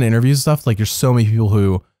actually listen to interviews and stuff, like there's so many people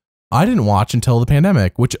who I didn't watch until the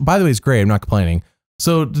pandemic, which by the way is great. I'm not complaining.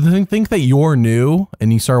 So to think that you're new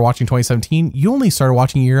and you started watching 2017, you only started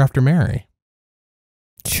watching a year after Mary.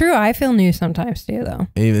 True. I feel new sometimes too, though.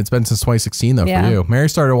 It's been since 2016 though for you. Mary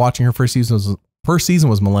started watching her first season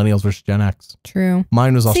was Millennials versus Gen X. True.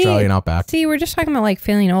 Mine was Australian Outback. See, we're just talking about like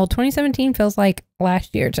feeling old. 2017 feels like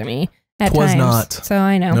last year to me at times. Not. So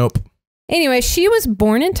I know. Nope. Anyway, she was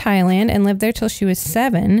born in Thailand and lived there till she was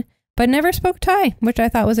 7. But never spoke Thai, which I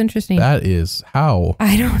thought was interesting. That is how.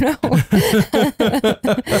 I don't know.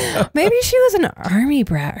 Maybe she was an army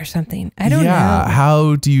brat or something. I don't know. Yeah.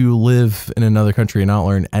 How do you live in another country and not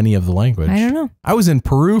learn any of the language? I don't know. I was in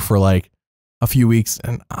Peru for like a few weeks,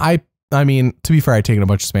 and I mean, to be fair, I'd taken a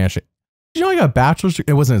bunch of Spanish. Did you know I got a bachelor's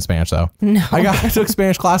degree? It wasn't in Spanish though. No. I took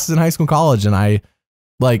Spanish classes in high school and college, and I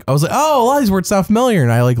was like, oh, a lot of these words sound familiar,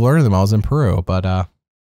 and I like learned them. I was in Peru, but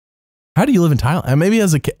how do you live in Thailand? And maybe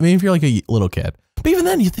as a kid, maybe if you're like a little kid, but even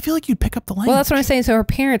then, you feel like you'd pick up the language. Well, that's what I'm saying. So her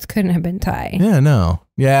parents couldn't have been Thai. Yeah, no.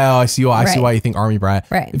 Yeah, I see. I see why you think army brat.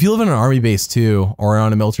 Right. If you live in an army base too, or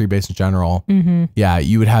on a military base in general, yeah,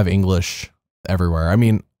 you would have English everywhere. I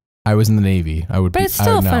mean, I was in the Navy. But it's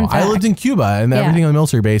still a fun fact. I lived in Cuba, and everything on the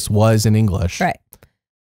military base was in English. Right.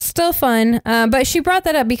 Still fun. But she brought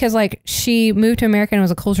that up because like she moved to America and it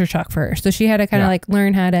was a culture shock for her. So she had to kind of like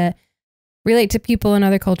learn how to relate to people in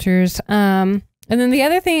other cultures. And then the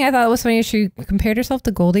other thing I thought was funny is she compared herself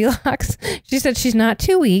to Goldilocks. She said she's not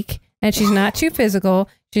too weak and she's not too physical.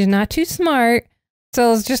 She's not too smart.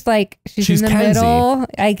 So it's just like she's in the Kenzie. middle,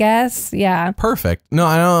 I guess. Yeah. Perfect. No,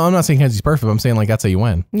 I'm not saying Kenzie's perfect. I'm saying like that's how you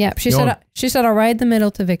win. Yeah. She said I'll ride the middle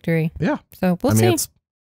to victory. Yeah. So we'll see.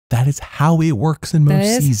 That is how it works in most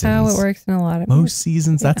seasons. That is how it works in a lot of most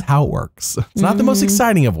seasons. That's how it works. It's not the most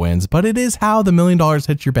exciting of wins, but it is how the $1 million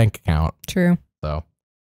hits your bank account. True. So,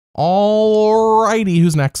 alrighty,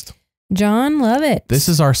 who's next? John Lovett. This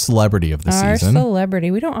is our celebrity of the season. Our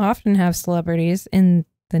celebrity. We don't often have celebrities in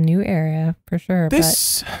the new era, for sure.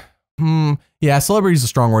 Yeah, celebrity is a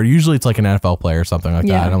strong word. Usually it's like an NFL player or something like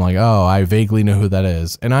that. And I'm like, oh, I vaguely know who that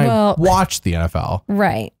is. And I watched the NFL.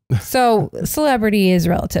 Right. So celebrity is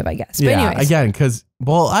relative, I guess. But anyways. Again, because,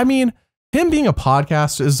 well, I mean, him being a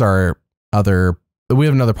podcaster is we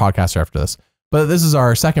have another podcaster after this. But this is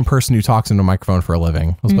our second person who talks into a microphone for a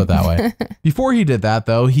living. Let's put it that way. Before he did that,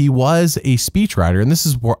 though, he was a speechwriter. And this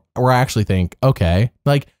is where I actually think, okay,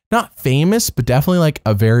 like, not famous, but definitely like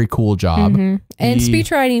a very cool job. And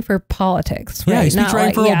speechwriting for politics. Right? Yeah, he's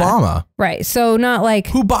speechwriting for Obama. Right. So not like...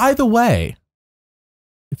 Who, by the way,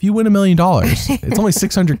 if you win $1 million, it's only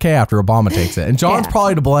 $600K after Obama takes it. And John's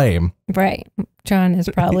probably to blame. Right. John is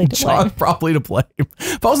probably to blame. John's probably to blame.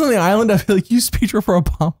 If I was on the island, I feel like you speechwrite for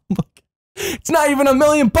Obama. It's not even $1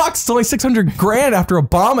 million. It's only $600,000 after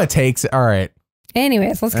Obama takes it. All right.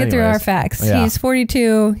 Anyways, let's get through our facts. Yeah. He's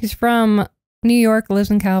 42. He's from New York,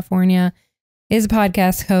 lives in California, is a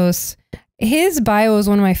podcast host, His bio is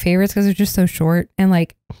one of my favorites because it's just so short and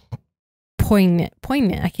like poignant.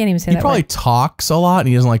 I can't even say that. He probably talks a lot and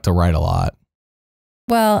he doesn't like to write a lot.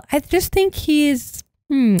 Well, I just think he's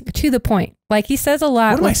to the point. Like he says a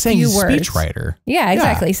lot with few words. He's a speechwriter. Yeah,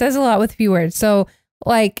 exactly. He says a lot with few words. So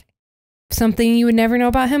like something you would never know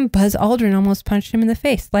about him, Buzz Aldrin almost punched him in the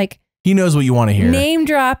face. Like he knows what you want to hear. Name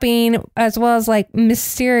dropping as well as like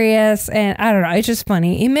mysterious. And I don't know. It's just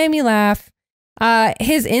funny. It made me laugh.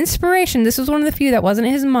 His inspiration, this was one of the few that wasn't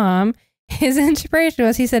his mom. His inspiration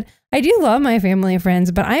was, he said, I do love my family and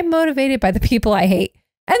friends, but I'm motivated by the people I hate.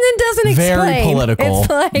 And then doesn't explain. Very political. It's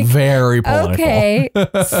like, very political. Okay,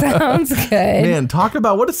 sounds good. Man, talk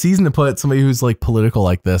about what a season to put somebody who's like political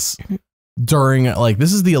like this during, like,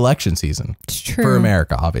 this is the election season. It's true. For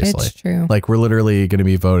America, obviously. It's true. Like, we're literally going to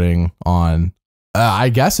be voting on, I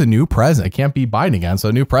guess, a new president. It can't be Biden again. So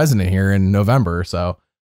a new president here in November. So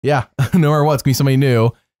yeah, no matter what, it's going to be somebody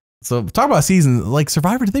new. So talk about season, like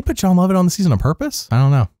Survivor. Did they put John Lovett on the season on purpose? I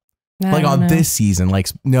don't know. Like on this season, like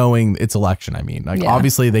knowing it's election, I mean, like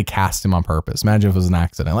obviously they cast him on purpose. Imagine if it was an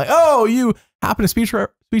accident. Like, oh, you happened to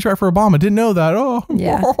speechwrite for Obama. Didn't know that. Oh,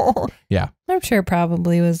 yeah. Yeah. I'm sure it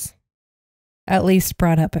probably was at least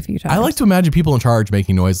brought up a few times. I like to imagine people in charge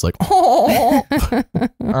making noise like, oh.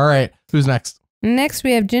 All right. Who's next? Next,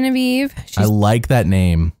 we have Genevieve. I like that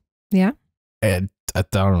name. Yeah. I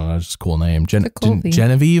don't know. It's just a cool name.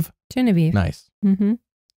 Genevieve. Genevieve. Nice. Mm-hmm.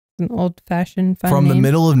 An old-fashioned fun From name. the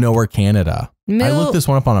middle of nowhere, Canada. I looked this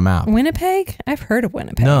one up on a map. Winnipeg? I've heard of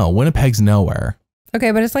Winnipeg. No, Winnipeg's nowhere.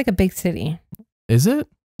 Okay, but it's like a big city. Is it?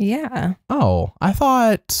 Yeah. Oh, I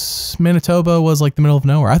thought Manitoba was like the middle of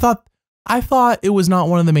nowhere. I thought it was not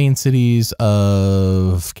one of the main cities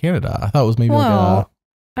of Canada. I thought it was maybe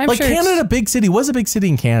like sure Canada, big city. What's a big city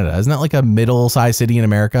in Canada? Isn't that like a middle-sized city in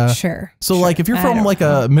America? Sure. So like if you're from like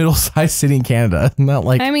a middle-sized city in Canada, not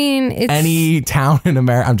like it's any town in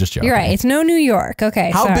America. I'm just joking. You're right. It's no New York.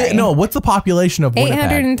 Okay. How big? No, what's the population of Winnipeg?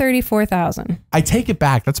 834,000. I take it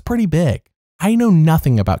back. That's pretty big. I know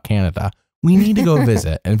nothing about Canada. We need to go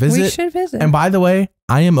visit and visit. We should visit. And by the way,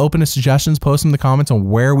 I am open to suggestions. Post them in the comments on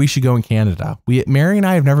where we should go in Canada. Mary and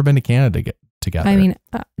I have never been to Canada together. I mean,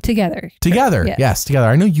 together. Together. Yes, together.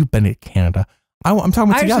 I know you've been to Canada. I'm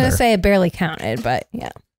talking about together. I was going to say it barely counted, but yeah.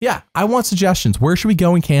 Yeah. I want suggestions. Where should we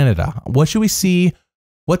go in Canada? What should we see?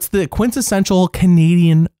 What's the quintessential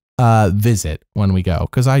Canadian visit when we go?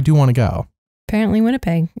 Because I do want to go. Apparently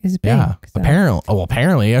Winnipeg is big. Yeah. So.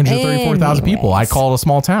 Apparently 134,000 people. I call it a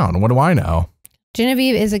small town. What do I know?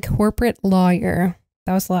 Genevieve is a corporate lawyer.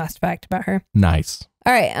 That was the last fact about her. Nice.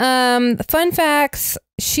 All right. Fun facts.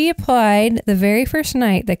 She applied the very first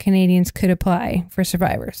night that Canadians could apply for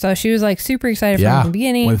Survivor. So she was like super excited from the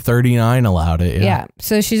beginning. When 39 allowed it. Yeah.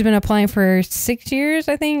 So she's been applying for 6 years,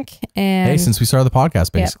 I think. And since we started the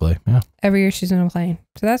podcast, basically. Yeah. Every year she's been applying.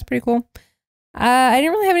 So that's pretty cool. I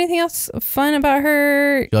didn't really have anything else fun about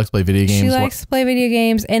her. She likes to play video games. She likes to play video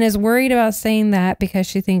games and is worried about saying that because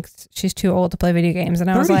she thinks she's too old to play video games. And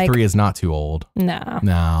I was like, 33 is not too old.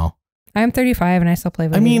 No. I'm 35 and I still play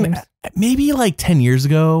video games. Maybe like 10 years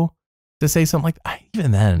ago to say something like,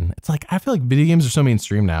 even then, it's like, I feel like video games are so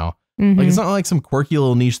mainstream now. Mm-hmm. Like, it's not like some quirky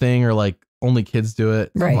little niche thing or like only kids do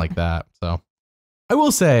it. Something like that. So I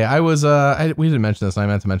will say we didn't mention this and I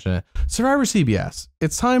meant to mention it. Survivor CBS.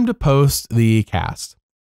 It's time to post the cast.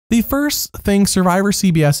 The first thing Survivor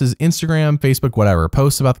CBS's Instagram, Facebook, whatever,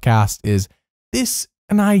 posts about the cast is this,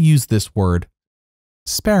 and I use this word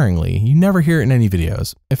sparingly. You never hear it in any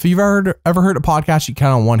videos. If you've ever heard a podcast, you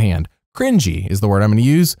count on one hand. Cringy is the word I'm going to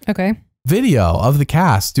use. Okay. Video of the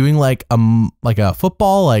cast doing like a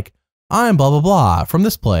football, like I'm blah, blah, blah from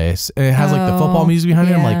this place. And it has like the football music behind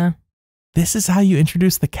it. I'm like, this is how you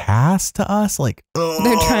introduce the cast to us? Like,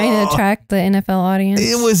 they're trying to attract the NFL audience.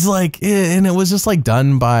 It was like, and it was just like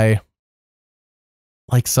done by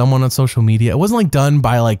like someone on social media. It wasn't like done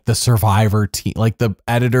by like the Survivor team, like the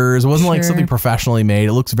editors. It wasn't like something professionally made.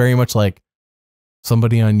 It looks very much like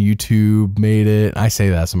somebody on YouTube made it. I say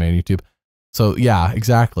that, somebody on YouTube. So yeah,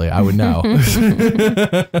 exactly. I would know.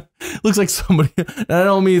 Looks like somebody, I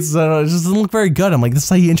don't mean, it just doesn't look very good. I'm like, this is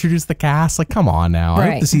how you introduce the cast? Like, come on now. Right.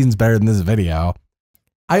 I hope the season's better than this video.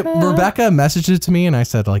 Rebecca messaged it to me and I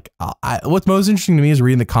said like, what's most interesting to me is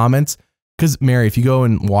reading the comments. Because Mary, if you go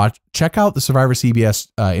and check out the Survivor CBS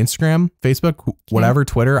Instagram, Facebook, whatever,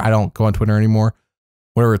 Twitter. I don't go on Twitter anymore.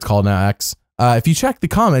 Whatever it's called now, X. If you check the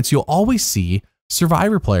comments, you'll always see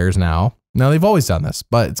Survivor players now. Now, they've always done this,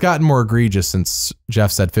 but it's gotten more egregious since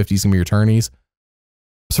Jeff said 50 is going to be your attorneys.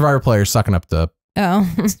 Survivor players sucking up to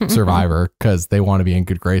Survivor because they want to be in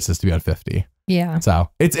good graces to be on 50. Yeah. So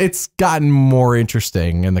it's gotten more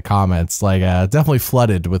interesting in the comments, like definitely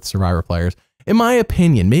flooded with Survivor players. In my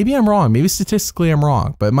opinion, maybe I'm wrong. Maybe statistically I'm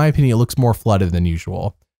wrong, but in my opinion, it looks more flooded than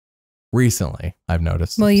usual. Recently, I've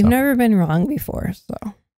noticed. Well, you've never been wrong before,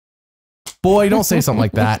 so. Boy, don't say something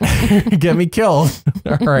like that. Get me killed.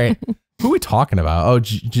 All right. Who are we talking about? Oh,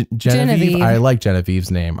 Genevieve. I like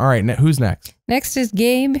Genevieve's name. All right. Who's next? Next is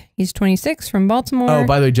Gabe. He's 26 from Baltimore. Oh,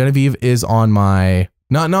 by the way, Genevieve is on my,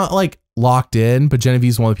 not like locked in, but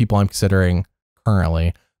Genevieve's one of the people I'm considering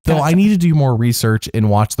currently. Though gotcha. I need to do more research and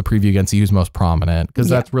watch the preview again, see who's most prominent, because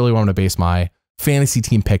that's really what I'm going to base my fantasy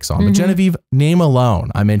team picks on. But Genevieve, name alone,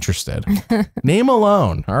 I'm interested. Name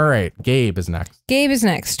alone. All right. Gabe is next. Gabe is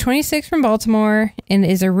next. 26 from Baltimore and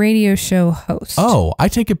is a radio show host. Oh, I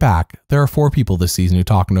take it back. There are 4 people this season who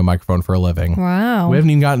talk into a microphone for a living. Wow. We haven't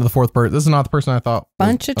even gotten to the 4th person. This is not the person I thought.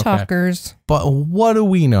 Bunch of talkers. But what do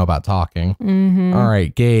we know about talking? All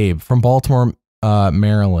right. Gabe from Baltimore,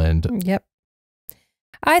 Maryland. Yep.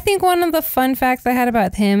 I think one of the fun facts I had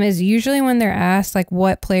about him is usually when they're asked, like,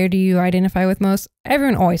 what player do you identify with most?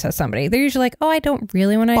 Everyone always has somebody. They're usually like, oh, I don't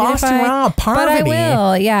really want to identify. Rob, but I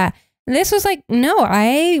will. Yeah. And this was like, no,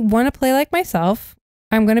 I want to play like myself.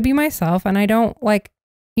 I'm going to be myself. And I don't like,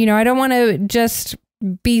 I don't want to just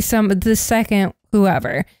be the second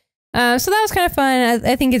whoever. So that was kind of fun.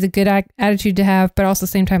 I think it's a good attitude to have, but also at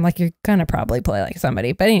the same time, like you're going to probably play like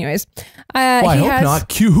somebody. But anyways. I hope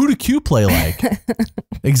not. Who do Q play like?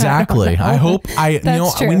 Exactly. I hope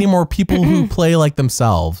we need more people who play like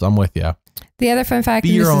themselves. I'm with you. The other fun fact. Be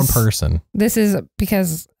your own person. This is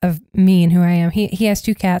because of me and who I am. He has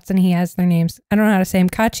 2 cats and he has their names. I don't know how to say them.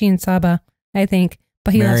 Kachi and Saba, I think.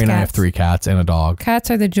 But he loves cats. Mary and I have 3 cats and a dog. Cats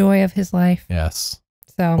are the joy of his life. Yes.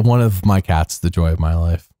 So one of my cats, the joy of my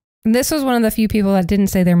life. This was one of the few people that didn't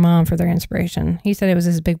say their mom for their inspiration. He said it was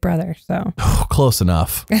his big brother. So close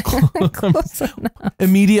enough. Close enough.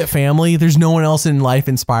 Immediate family. There's no one else in life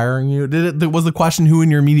inspiring you. Was the question who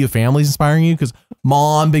in your immediate family is inspiring you? Because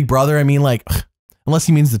mom, big brother. I mean, like, unless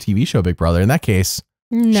he means the TV show Big Brother. In that case,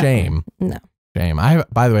 shame. No. Shame.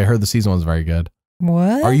 By the way, I heard the season was very good.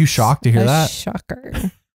 What? Are you shocked to hear that? Shocker.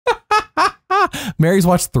 Mary's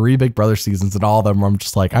watched 3 Big Brother seasons and all of them. I'm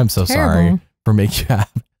just like, I'm so sorry for making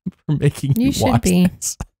you watch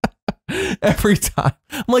this. Every time.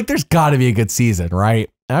 I'm like, there's got to be a good season, right?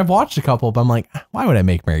 And I've watched a couple, but I'm like, why would I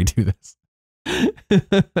make Mary do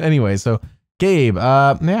this? Anyway, so Gabe,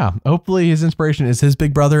 hopefully his inspiration is his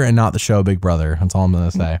big brother and not the show Big Brother. That's all I'm going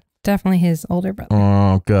to say. Definitely his older brother.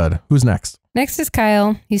 Oh, good. Who's next? Next is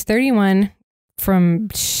Kyle. He's 31 from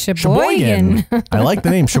Sheboygan. I like the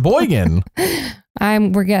name Sheboygan.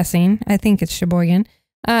 We're guessing. I think it's Sheboygan.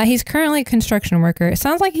 He's currently a construction worker. It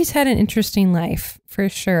sounds like he's had an interesting life for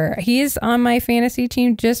sure. He is on my fantasy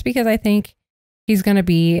team just because I think he's going to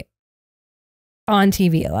be on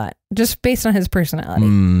TV a lot, just based on his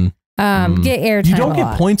personality. Get airtime. You don't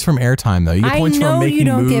get points from airtime though. You get points from making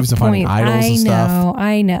moves and finding idols and stuff.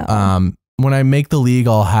 I know. When I make the league,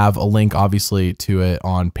 I'll have a link obviously to it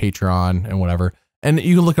on Patreon and whatever. And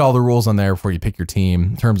you can look at all the rules on there before you pick your team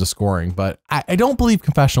in terms of scoring. But I don't believe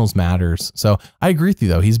confessionals matters. So I agree with you,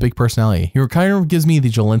 though. He's a big personality. He kind of gives me the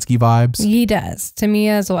Jelinski vibes. He does to me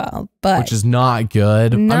as well. But which is not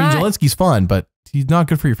good. I mean, Jelinski's fun, but he's not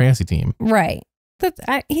good for your fantasy team. Right.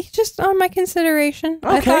 He's just on my consideration.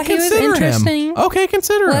 Okay, I thought he was interesting. Okay,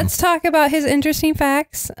 consider him. Let's talk about his interesting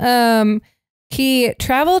facts. He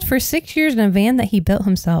traveled for 6 years in a van that he built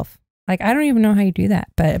himself. Like, I don't even know how you do that,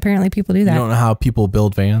 but apparently people do that. You don't know how people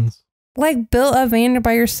build vans? Like, build a van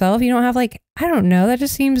by yourself? You don't have, like, I don't know. That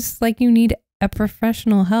just seems like you need a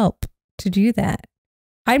professional help to do that.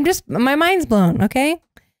 My mind's blown, okay?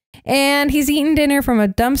 And he's eaten dinner from a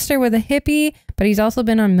dumpster with a hippie, but he's also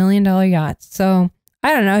been on $1 million yachts. So,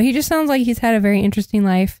 I don't know. He just sounds like he's had a very interesting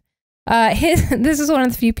life. This is one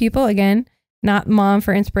of the few people, again, not mom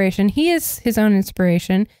for inspiration. He is his own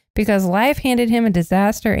inspiration. Because life handed him a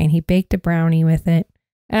disaster and he baked a brownie with it.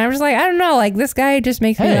 And I'm just like, I don't know, like this guy just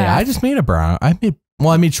makes me laugh. I just made a brownie.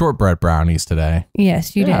 I made shortbread brownies today.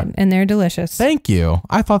 Yes, you did. And they're delicious. Thank you.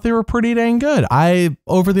 I thought they were pretty dang good.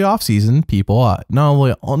 Over the off season, people,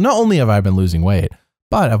 not only have I been losing weight,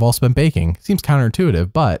 but I've also been baking. Seems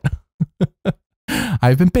counterintuitive, but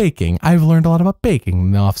I've been baking. I've learned a lot about baking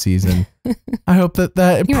in the off season. I hope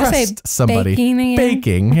that impressed somebody.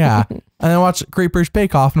 Baking, yeah. And I watch Great British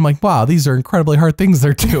Bake Off and I'm like, wow, these are incredibly hard things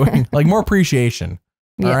they're doing. Like more appreciation.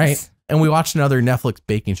 All right. And we watched another Netflix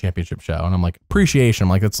baking championship show and I'm like, appreciation. I'm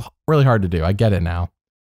like, it's really hard to do. I get it now.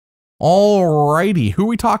 All righty. Who are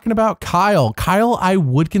we talking about? Kyle. Kyle, I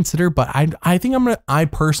would consider, but I think I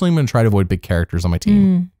personally am going to try to avoid big characters on my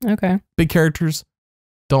team. Okay. Big characters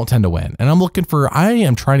don't tend to win. And I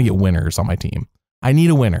am trying to get winners on my team. I need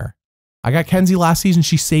a winner. I got Kenzie last season.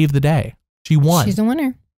 She saved the day. She won. She's a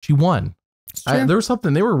winner. She won. There was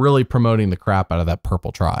something, they were really promoting the crap out of that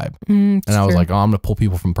Purple Tribe. And I was like, oh, I'm going to pull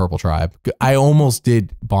people from Purple Tribe. I almost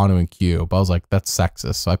did Bono and Q, but I was like, that's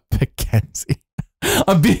sexist. So I picked Kenzie.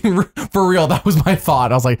 I'm being for real. That was my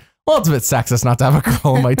thought. I was like, well, it's a bit sexist not to have a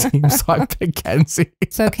girl on my team. So I picked Kenzie.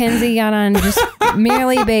 So Kenzie got on just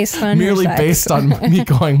merely based on me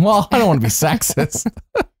going, well, I don't want to be sexist.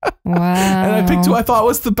 Wow. And I picked who I thought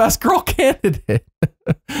was the best girl candidate.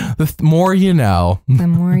 The more you know. The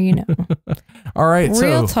more you know. All right.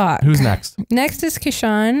 Real talk. Who's next? Next is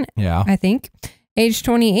Kishan. Yeah. I think. Age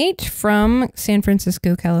 28 from San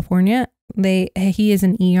Francisco, California. He is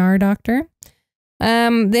an ER doctor.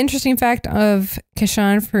 The interesting fact of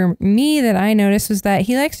Kishan for me that I noticed was that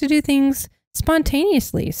he likes to do things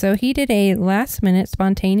spontaneously. So he did a last minute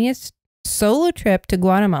spontaneous solo trip to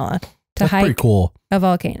Guatemala to hike a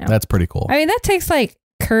volcano. That's pretty cool. I mean, that takes like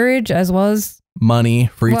courage as well as money,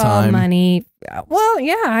 free time. Money. Well,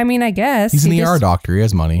 yeah, I mean, I guess. He's an ER doctor. He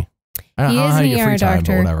has money. He is an ER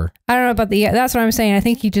doctor. Whatever. I don't know about that's what I'm saying. I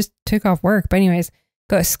think he just took off work. But anyways,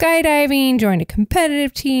 go skydiving, joined a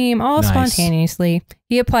competitive team, all spontaneously.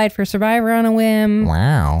 He applied for Survivor on a whim.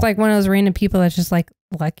 Wow. It's like one of those random people that's just like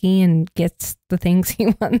lucky and gets the things he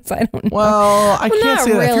wants. I don't know. Well, I can't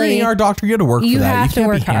say that. Really. If you're an ER doctor, you have to work for that. You have to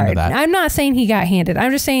work hard. I'm not saying he got handed.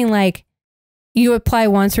 I'm just saying like you apply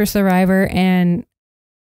once for Survivor and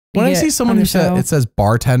when I see someone who says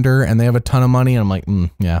bartender and they have a ton of money, and I'm like,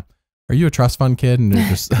 yeah. Are you a trust fund kid? And they're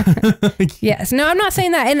just yes. No, I'm not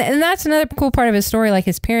saying that. And that's another cool part of his story. Like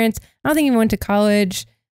his parents, I don't think he went to college.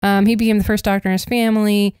 He became the first doctor in his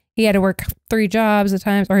family. He had to work 3 jobs at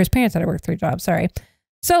times, or his parents had to work 3 jobs. Sorry.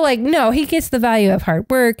 So like, no, he gets the value of hard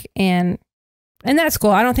work and that's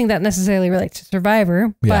cool. I don't think that necessarily relates to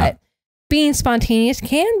Survivor, but being spontaneous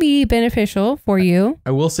can be beneficial for you.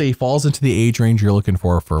 I will say he falls into the age range you're looking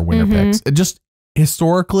for winner picks. It just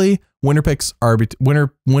historically, winner picks are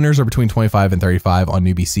winners are between 25 and 35 on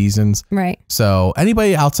newbie seasons. Right. So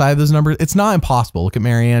anybody outside of those numbers, it's not impossible. Look at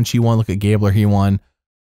Marianne, she won. Look at Gabler, he won.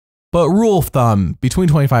 But rule of thumb, between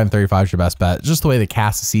 25 and 35 is your best bet. Just the way they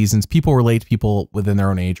cast the seasons, people relate to people within their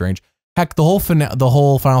own age range. Heck, the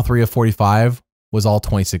whole final 3 of 45 was all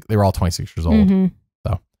 26. They were all 26 years old.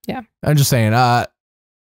 So yeah, I'm just saying,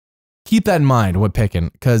 keep that in mind when picking,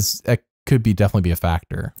 because it could definitely be a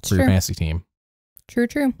factor for your fantasy team.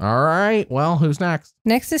 True. All right. Well, who's next?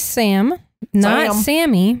 Next is Sam. Not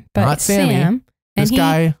Sammy, but Sam. This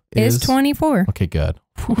guy is 24. Okay, good.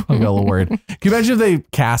 I got a little worried. Can you imagine if they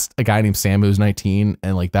cast a guy named Sam who's 19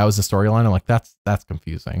 and like that was the storyline? I'm like, that's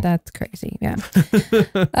confusing. That's crazy. Yeah.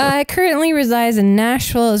 Currently resides in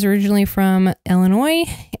Nashville, is originally from Illinois,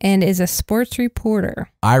 and is a sports reporter.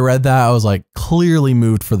 I read that. I was like, clearly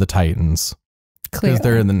moved for the Titans. Because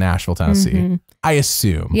they're in the Nashville, Tennessee. I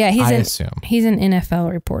assume. Yeah, he's an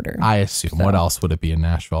NFL reporter. I assume. So. What else would it be in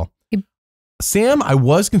Nashville? Sam, I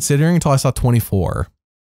was considering until I saw 24.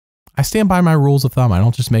 I stand by my rules of thumb. I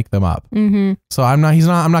don't just make them up. So I'm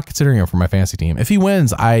not considering him for my fantasy team. If he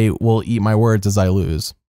wins, I will eat my words as I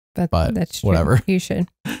lose. But that's true. Whatever. You should.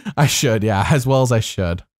 I should, yeah, as well as I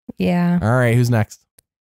should. Yeah. All right, who's next?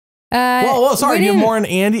 Whoa, sorry, you have more on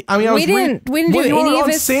Andy. I mean, we didn't do any of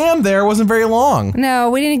his. Sam there wasn't very long. No,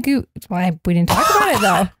 we didn't we didn't talk about it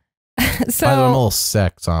though. So by the way, I'm a little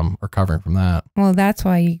sick, so I'm recovering from that. Well, that's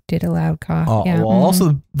why you did a loud cough. Well,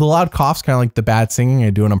 also the loud cough's kind of like the bad singing. I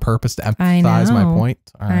do it on purpose to emphasize my point.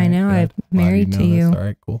 I know. I'm married to you. All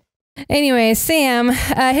right, cool. Anyway, Sam,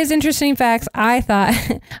 his interesting facts. I thought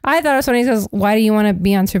it was when he says, "Why do you want to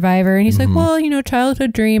be on Survivor?" And he's like, "Well,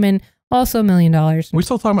 childhood dream and also $1 million." We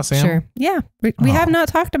still talking about Sam? Sure. Yeah, we have not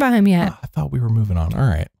talked about him yet. I thought we were moving on. All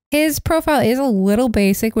right. His profile is a little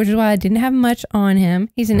basic, which is why I didn't have much on him.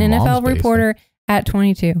 He's an NFL reporter at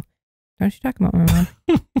 22. Don't you talk about my mom?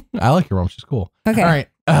 I like your mom. She's cool. Okay. All right.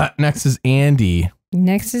 Next is Andy.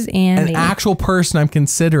 An actual person I'm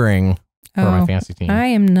considering for my fantasy team. I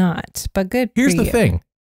am not, but good. Here's the thing.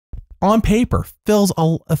 On paper, fits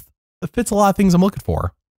a lot of things I'm looking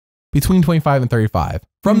for. Between 25 and 35.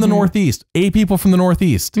 From the Northeast. 8 people from the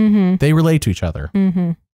Northeast. They relate to each other.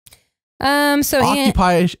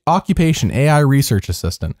 So occupation, AI research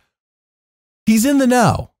assistant. He's in the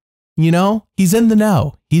know. He's in the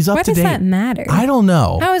know. He's up to date. Why does that matter? I don't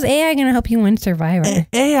know. How is AI going to help you win Survivor?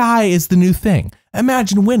 AI is the new thing.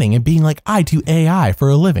 Imagine winning and being like, I do AI for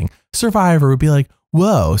a living. Survivor would be like,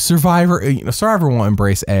 whoa, Survivor won't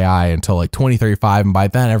embrace AI until like 2035. And by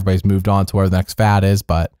then everybody's moved on to where the next fad is.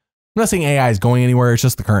 But I'm not saying AI is going anywhere. It's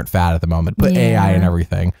just the current fad at the moment. Put AI in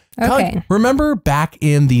everything. Okay. Remember back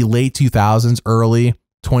in the late 2000s, early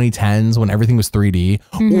 2010s when everything was 3D,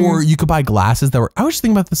 or you could buy glasses that were, I was just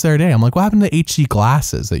thinking about this the other day. I'm like, what happened to HD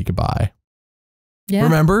glasses that you could buy? Yeah.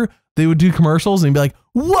 Remember they would do commercials and be like,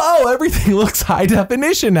 whoa, everything looks high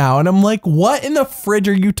definition now. And I'm like, what in the fridge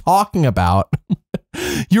are you talking about?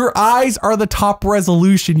 Your eyes are the top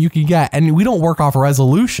resolution you can get. And we don't work off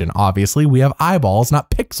resolution. Obviously we have eyeballs, not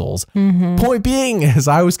pixels. Point being is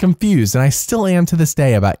I was confused, and I still am to this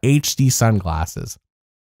day, about HD sunglasses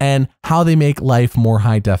and how they make life more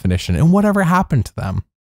high definition and whatever happened to them.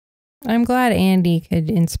 I'm glad Andy could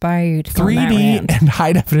inspire you to 3D and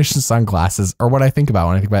high definition sunglasses are what I think about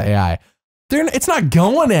when I think about AI. It's not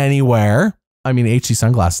going anywhere. I mean, HD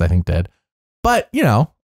sunglasses I think did, but you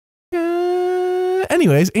know,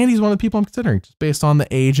 anyways, Andy's one of the people I'm considering just based on the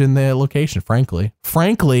age and the location.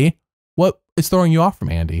 Frankly, what is throwing you off from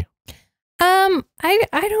Andy?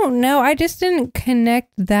 I don't know. I just didn't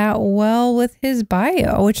connect that well with his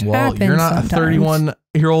bio, which happens you're not sometimes. a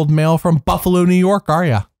 31-year-old male from Buffalo, New York, are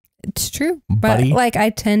you? It's true, buddy. But like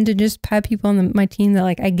I tend to just have people on my team that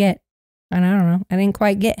like I get, and I don't know. I didn't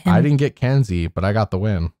quite get him. I didn't get Kenzie, but I got the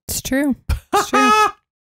win. It's true. It's true.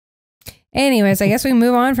 Anyways, I guess we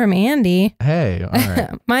move on from Andy. Hey, all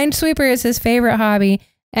right. Minesweeper is his favorite hobby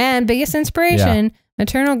and biggest inspiration.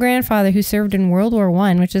 Maternal grandfather who served in World War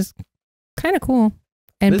I, which is kind of cool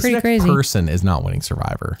and pretty crazy. This person is not winning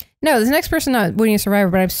Survivor. No, this next person not winning Survivor,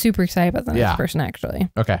 but I'm super excited about the next person actually.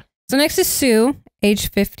 Okay. So next is Sue, age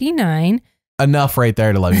 59. Enough right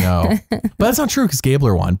there to let me know. But that's not true because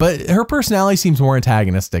Gabler won. But her personality seems more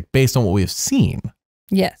antagonistic based on what we've seen.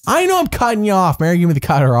 Yes. I know I'm cutting you off. Mary, give me the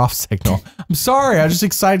cut her off signal. I'm sorry. I was just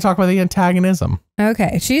excited to talk about the antagonism.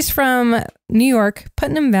 Okay. She's from New York,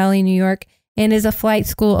 Putnam Valley, New York, and is a flight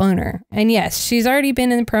school owner. And yes, she's already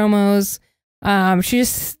been in the promos. She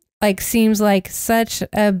just like seems like such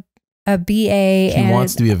a BA. She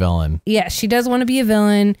wants to be a villain. Yeah, she does want to be a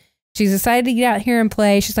villain. She's decided to get out here and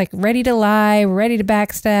play. She's like ready to lie, ready to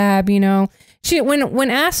backstab, you know. She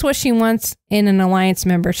when asked what she wants in an alliance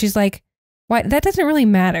member, she's like, why, that doesn't really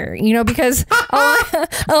matter, you know, because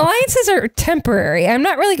alliances are temporary. I'm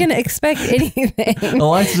not really going to expect anything.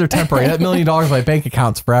 Alliances are temporary. That $1 million in my bank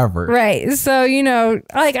account's forever. Right. So, you know,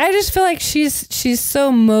 like I just feel like she's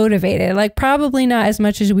so motivated, like probably not as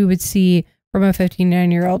much as we would see from a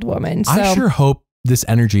 59-year-old woman. So, I sure hope this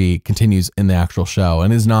energy continues in the actual show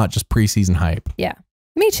and is not just preseason hype. Yeah,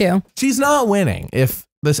 me too. She's not winning if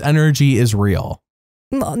this energy is real.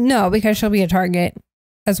 No, because she'll be a target.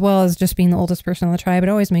 As well as just being the oldest person on the tribe. It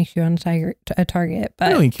always makes you on a target.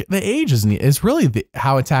 But the age is really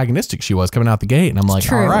how antagonistic she was coming out the gate. And I'm like,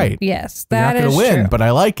 all right. Yes, that is true. You're not going to win, but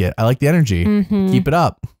I like it. I like the energy. Keep it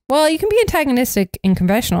up. Well, you can be antagonistic in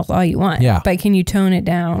confessionals all you want. Yeah. But can you tone it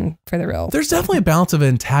down for the real? There's definitely a balance of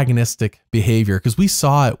antagonistic behavior because we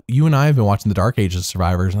saw it. You and I have been watching the Dark Ages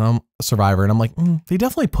Survivor, and I'm like, they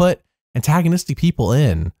definitely put antagonistic people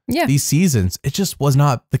in these seasons. It just was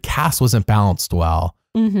not, the cast wasn't balanced well.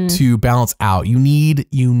 To balance out, you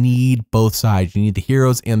need both sides. You need the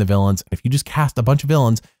heroes and the villains. And if you just cast a bunch of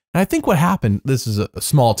villains, and I think what happened, this is a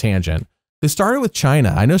small tangent. They started with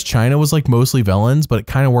China. I know China was like mostly villains, but it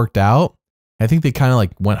kind of worked out. I think they kind of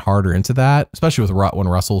like went harder into that, especially with when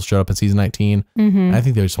Russell showed up in season 19. I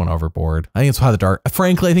think they just went overboard. I think it's how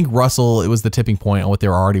frankly, I think Russell, it was the tipping point on what they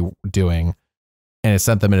were already doing. And it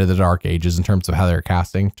sent them into the Dark Ages in terms of how they're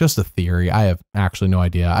casting. Just a theory. I have actually no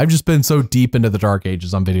idea. I've just been so deep into the Dark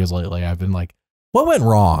Ages on videos lately. I've been like, what went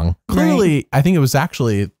wrong? Clearly, I think it was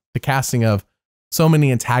actually the casting of so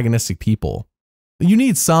many antagonistic people. You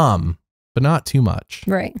need some, but not too much.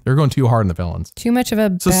 Right. They're going too hard on the villains. Too much of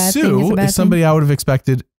a bad thing. So Sue is somebody I would have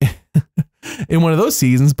expected in one of those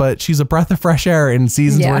seasons, but she's a breath of fresh air in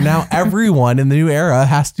seasons where now everyone in the new era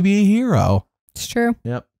has to be a hero. It's true.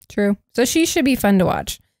 Yep. True. So she should be fun to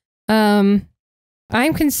watch. I'm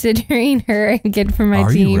considering her again for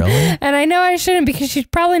my team. You really? And I know I shouldn't because she's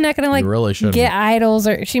probably not going to like really get idols,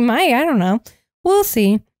 or she might. I don't know. We'll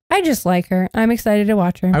see. I just like her. I'm excited to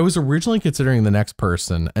watch her. I was originally considering the next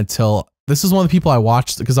person until this is one of the people I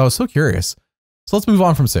watched because I was so curious. So let's move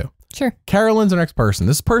on from Sue. Sure. Carolyn's our next person.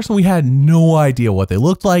 This person, we had no idea what they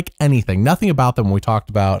looked like, anything, nothing about them when we talked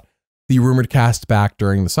about the rumored cast back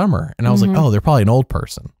during the summer. And I was like, oh, they're probably an old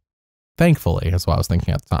person. Thankfully, that's what I was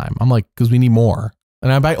thinking at the time. I'm like, because we need more.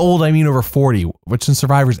 And by old, I mean over 40, which in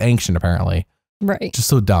Survivor's ancient, apparently. Right. Just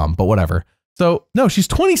so dumb, but whatever. So, no, she's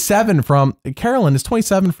 27 Carolyn is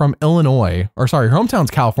 27 from Illinois. Or sorry, her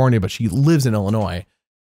hometown's California, but she lives in Illinois.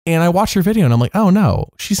 And I watched her video and I'm like, oh no,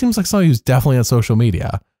 she seems like somebody who's definitely on social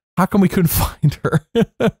media. How come we couldn't find her?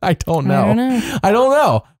 I don't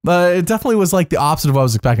know. But it definitely was like the opposite of what I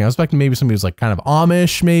was expecting. I was expecting maybe somebody who's like kind of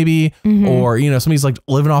Amish, maybe, or, you know, somebody's like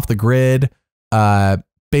living off the grid,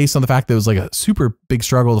 based on the fact that it was like a super big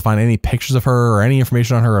struggle to find any pictures of her or any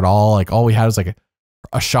information on her at all. Like all we had was like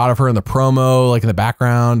a shot of her in the promo, like in the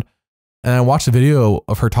background. And I watched the video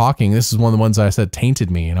of her talking. This is one of the ones that I said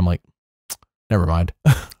tainted me. And I'm like, never mind.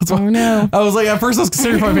 Oh no. I was like, at first I was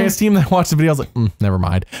considering for my fantasy team. Then I watched the video. I was like, never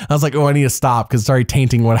mind. I was like, oh, I need to stop because it's already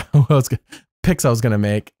tainting what picks I was going to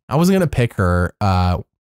make. I wasn't going to pick her. I'm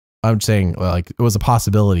just saying like it was a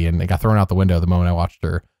possibility and it got thrown out the window the moment I watched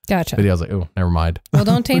her video. I was like, oh, never mind. Well,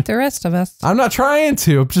 don't taint the rest of us. I'm not trying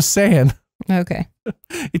to. I'm just saying. Okay.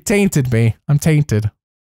 It tainted me. I'm tainted.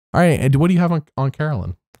 All right. And what do you have on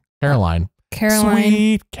Caroline? Caroline.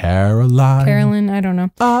 Sweet Caroline. Caroline, I don't know.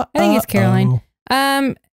 I think it's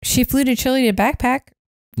Caroline. She flew to Chile to backpack.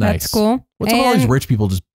 Nice. That's cool. What's up with all these rich people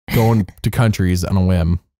just going to countries on a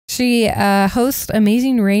whim? She hosts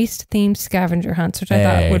Amazing Race themed scavenger hunts, which I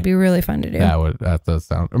thought would be really fun to do. That does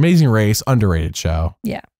sound Amazing Race, underrated show.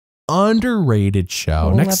 Yeah. Underrated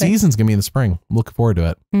show. Next season's gonna be in the spring. I'm looking forward to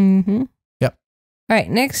it. Mm-hmm. Yep. All right.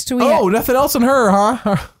 Next we nothing else on her,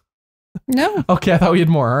 huh? No. Okay, I thought we had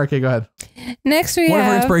more. Okay, go ahead. Next we One of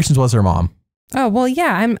her inspirations was her mom. Oh well,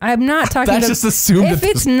 yeah. I'm not talking. That's just assumed. If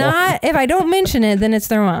it's not, if I don't mention it, then it's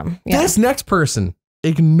their mom. Yeah. This next person,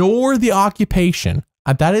 ignore the occupation.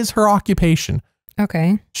 That is her occupation.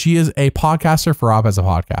 Okay. She is a podcaster for Rob Has a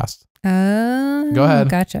Podcast. Go ahead.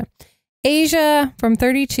 Gotcha. Asia from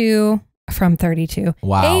 32.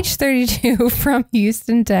 Wow. Age 32 from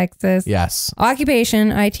Houston, Texas. Yes.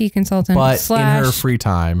 Occupation, IT consultant. But in her free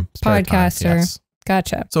time. Podcaster. Time, yes.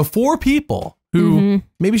 Gotcha. So 4 people who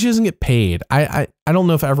maybe she doesn't get paid. I don't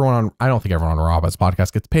know if I don't think everyone on Rob Has a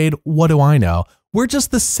Podcast gets paid. What do I know? We're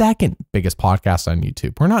just the second biggest podcast on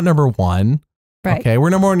YouTube. We're not number 1. Right. Okay. We're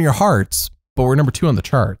number 1 in your hearts, but we're number 2 on the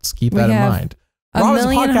charts. Keep that in mind. Rob Has a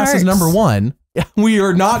Podcast is number 1. We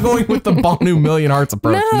are not going with the Bonu Million Hearts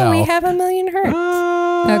approach. No, we have 1 million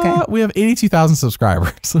hearts. Okay. We have 82,000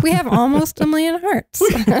 subscribers. We have almost 1 million hearts.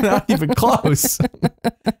 We're not even close.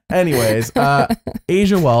 Anyways,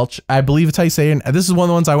 Asia Welch, I believe it's how you say it. And this is one of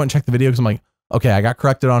the ones I went and checked the video because I'm like, okay, I got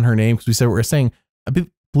corrected on her name because we said what we were saying. I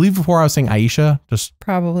believe before I was saying Aisha, just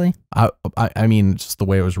probably. I mean, just the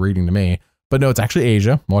way it was reading to me. But no, it's actually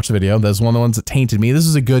Asia. Watch the video. That's one of the ones that tainted me. This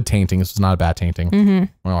is a good tainting. This was not a bad tainting when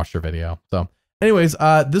I watched her video. So anyways,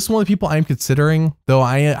 this is one of the people I'm considering, though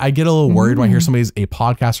I get a little worried when I hear somebody's a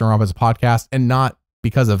podcaster and Rob Has a Podcast, and not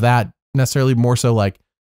because of that necessarily, more so like,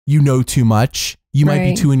 you know too much. You might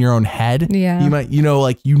be too in your own head. Yeah. You might,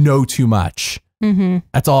 like, you know too much.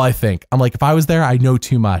 That's all I think. I'm like, if I was there, I know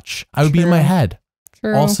too much. I would be in my head.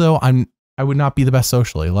 True. Also, I would not be the best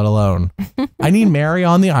socially, let alone. I need Mary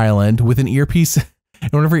on the island with an earpiece in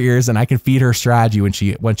one of her ears, and I can feed her strategy when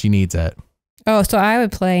she needs it. Oh, so I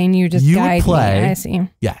would play and you just guide me. I see.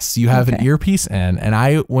 Yes, you have an earpiece in,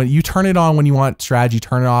 and when you turn it on when you want strategy,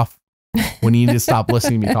 turn it off when you need to stop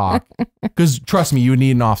listening to me talk. Because trust me, you would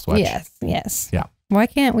need an off switch. Yes. Yeah. Why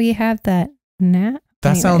can't we have that now?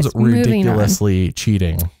 That sounds ridiculously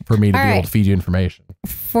cheating for me to be able to feed you information.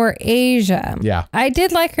 For Asia. Yeah. I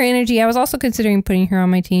did like her energy. I was also considering putting her on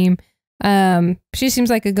my team. She seems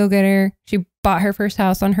like a go-getter. She bought her first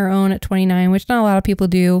house on her own at 29, which not a lot of people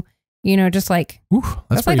do. You know, just like,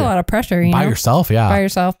 that's like a lot of pressure. By yourself, yeah. By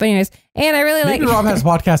yourself. But anyways, and I really Maybe Rob Has a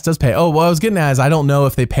Podcast does pay. Oh, what I was getting at is I don't know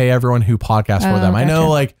if they pay everyone who podcasts for them. Gotcha. I know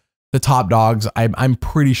like the top dogs, I'm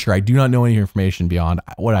pretty sure. I do not know any information beyond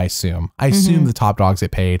what I assume. I assume the top dogs get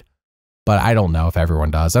paid, but I don't know if everyone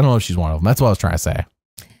does. I don't know if she's one of them. That's what I was trying to say.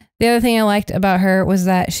 The other thing I liked about her was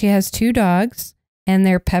that she has 2 dogs and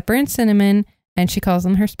they're Pepper and Cinnamon, and she calls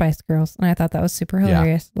them her Spice Girls. And I thought that was super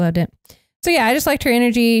hilarious. Loved it. So yeah, I just liked her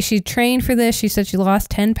energy. She trained for this. She said she lost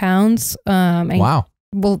 10 pounds. Wow.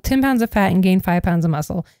 Well, 10 pounds of fat and gained 5 pounds of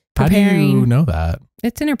muscle. How do you know that?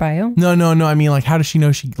 It's in her bio. No. I mean, like, how does she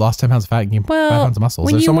know she lost 10 pounds of fat and gained 5 pounds of muscle?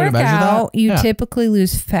 When you work out, you typically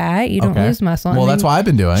lose fat. You don't lose muscle. Well, that's what I've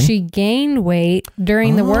been doing. She gained weight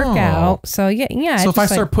during the workout. So yeah. So if I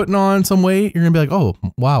start putting on some weight, you're going to be like, oh,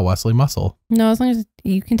 wow, Wesley, muscle. No, as long as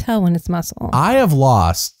you can tell when it's muscle. I have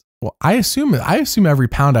lost. Well, I assume every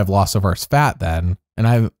pound I've lost so far is fat then.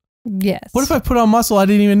 And yes. What if I put on muscle I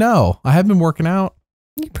didn't even know? I have been working out.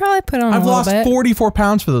 You probably put on I've lost 44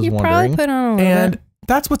 pounds for those wondering. You probably put on a little bit.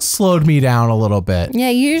 That's what slowed me down a little bit. Yeah,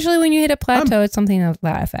 usually when you hit a plateau, it's something of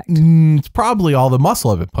that effect. It's probably all the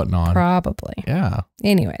muscle I've been putting on. Probably. Yeah.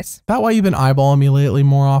 Anyways. Is that why you've been eyeballing me lately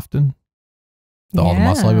more often? All the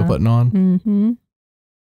muscle I've been putting on?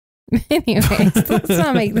 Anyways, let's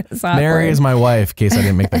not make this awkward. Mary is my wife, in case I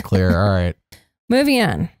didn't make that clear. All right. Moving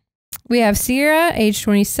on. We have Sierra, age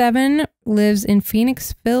 27, lives in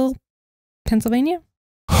Phoenixville, Pennsylvania.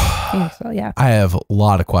 Phoenixville, yeah. I have a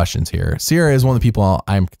lot of questions here. Sierra is one of the people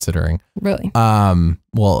I'm considering. Really?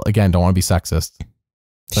 Well, again, don't want to be sexist.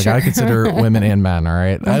 So sure. I got to consider women and men, all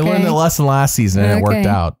right? Okay. I learned the lesson last season and it worked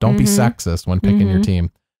out. Don't be sexist when picking your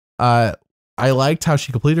team. I liked how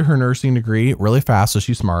she completed her nursing degree really fast, so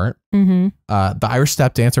she's smart. The Irish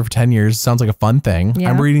step dancer for 10 years sounds like a fun thing. Yeah.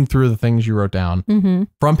 I'm reading through the things you wrote down.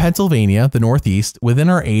 From Pennsylvania, the Northeast, within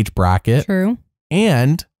our age bracket. True.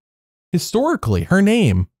 And historically, her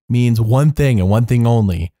name means one thing and one thing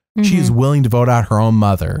only. She is willing to vote out her own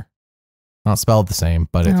mother. Not spelled the same,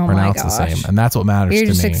 but it's pronounced the same. And that's what matters to me.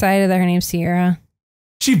 You're just excited that her name's Sierra.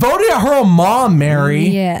 She voted out her own mom, Mary.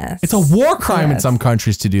 Yes. It's a war crime in some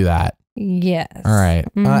countries to do that. Yes. All right.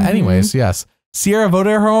 Anyways, yes. Sierra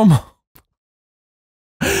voted her home.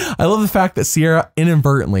 I love the fact that Sierra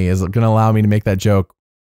inadvertently is going to allow me to make that joke.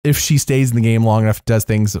 If she stays in the game long enough, does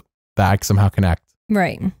things that I somehow connect.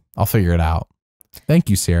 Right. I'll figure it out. Thank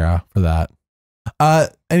you, Sierra, for that.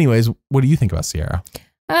 Anyways, what do you think about Sierra?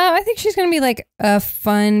 I think she's going to be like a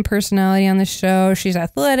fun personality on the show. She's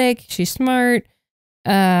athletic. She's smart.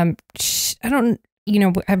 I don't,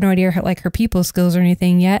 have no idea her people skills or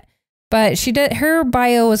anything yet. But she did. Her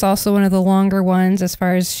bio was also one of the longer ones as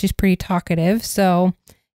far as she's pretty talkative. So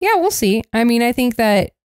yeah, we'll see. I mean, I think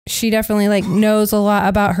that she definitely knows a lot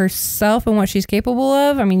about herself and what she's capable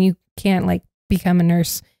of. I mean, you can't become a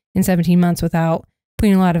nurse in 17 months without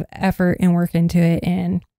putting a lot of effort and work into it.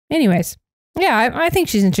 And anyways, yeah, I think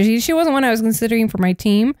she's interesting. She wasn't one I was considering for my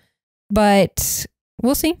team, but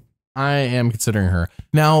we'll see. I am considering her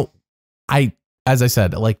now. As I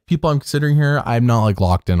said, people I'm considering here, I'm not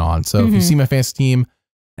locked in on. So if you see my fantasy team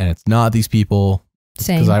and it's not these people,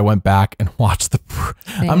 because I went back and watched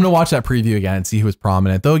I'm going to watch that preview again and see who was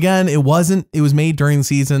prominent. Though again, it was made during the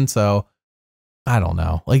season. So I don't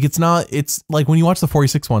know. It's like when you watch the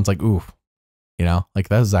 46 ones, oof, that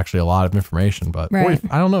is actually a lot of information, but right.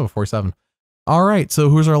 I don't know, 47. All right. So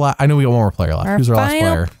who's our last? I know we got one more player left. Who's our last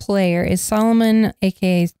player? Player is Solomon,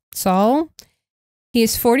 aka Saul. He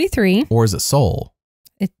is 43. Or is it Soul?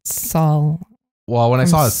 It's Saul. Well, when I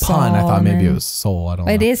saw his pun, I thought maybe it was Soul. I don't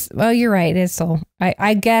know. It is. Well, you're right. It is Soul.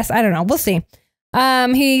 I guess. I don't know. We'll see.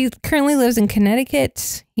 He currently lives in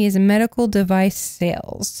Connecticut. He is in medical device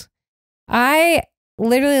sales. I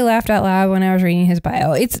literally laughed out loud when I was reading his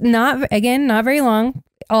bio. It's not very long.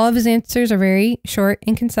 All of his answers are very short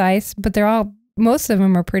and concise, but most of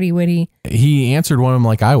them are pretty witty. He answered one of them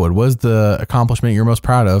like I would. What is the accomplishment you're most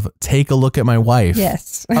proud of? Take a look at my wife.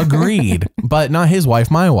 Yes. Agreed. But not his wife,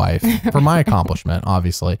 my wife. For my accomplishment,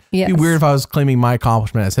 obviously. Yes. It'd be weird if I was claiming my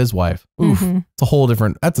accomplishment as his wife. Oof. It's a whole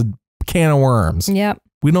different, that's a can of worms. Yep.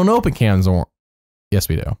 We don't open cans of worms. Yes,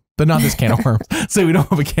 we do. But not this can of worms. So we don't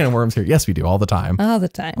open a can of worms here. Yes, we do. All the time. All the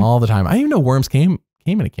time. All the time. I didn't even know worms came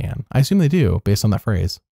in a can. I assume they do based on that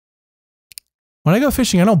phrase. When I go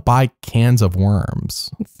fishing, I don't buy cans of worms.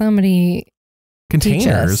 Somebody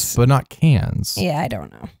containers, but not cans. Yeah, I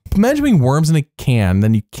don't know. Imagine putting worms in a can,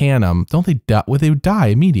 then you can them. Don't they die? Well, they would die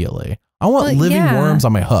immediately. I want living worms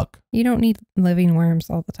on my hook. You don't need living worms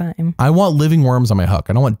all the time. I want living worms on my hook.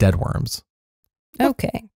 I don't want dead worms.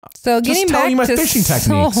 Okay. So getting back to my fishing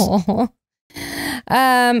techniques.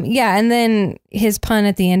 Yeah, and then his pun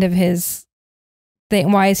at the end of his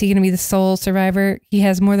thing, why is he going to be the sole survivor? He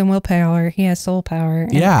has more than willpower. He has soul power.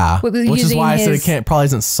 Yeah, which is why I said it probably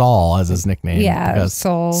isn't Saul as his nickname. Yeah, because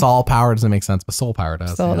Saul power doesn't make sense, but soul power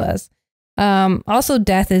does. Soul does. Also,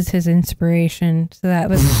 death is his inspiration. So that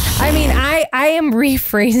was, I mean, I am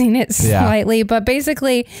rephrasing it slightly, but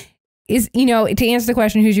basically is, to answer the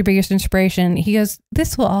question, who's your biggest inspiration? He goes,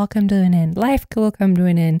 this will all come to an end. Life will come to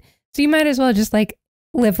an end. So you might as well just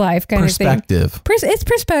live life kind of thing. It's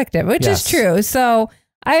perspective, which is true. So,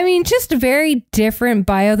 I mean, just a very different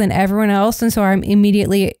bio than everyone else. And so I'm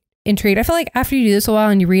immediately intrigued. I feel like after you do this a while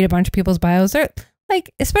and you read a bunch of people's bios, they're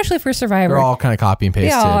especially for Survivor, they're all kind of copy and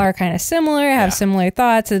pasted. They all are kind of similar, have similar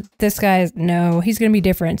thoughts. This guy's, he's going to be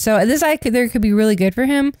different. So this guy could be really good for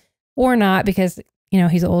him or not because,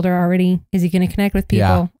 he's older already. Is he going to connect with people?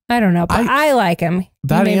 Yeah. I don't know, but I like him.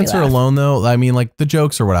 That answer alone though, I mean, the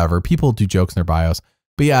jokes or whatever, people do jokes in their bios.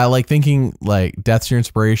 But yeah, thinking death's your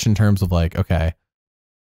inspiration in terms of okay,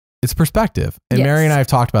 it's perspective. And Mary and I have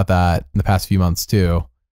talked about that in the past few months too.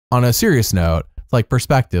 On a serious note, it's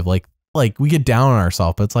perspective. We get down on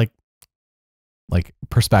ourselves, but it's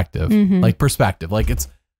perspective, perspective. It's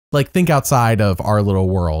think outside of our little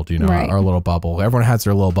world, our little bubble. Everyone has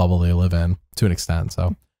their little bubble they live in to an extent.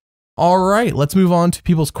 So All right, let's move on to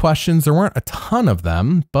people's questions. There weren't a ton of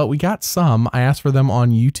them, but we got some. I asked for them on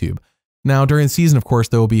YouTube. Now, during the season, of course,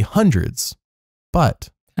 there will be hundreds, but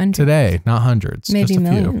today, not hundreds, maybe just a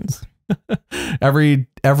millions. Few.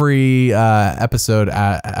 every episode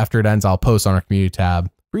after it ends, I'll post on our community tab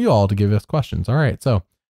for you all to give us questions. All right, so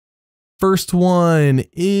first one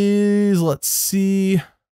is, let's see.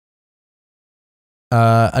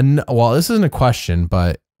 Well, this isn't a question,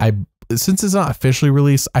 but since it's not officially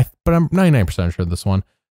released, but I'm 99% sure this one.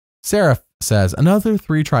 Sarah says, another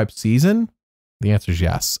 3-tribe season? The answer is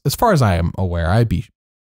yes. As far as I am aware, I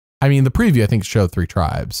mean, the preview, I think, showed 3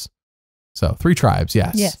 tribes. So 3 tribes,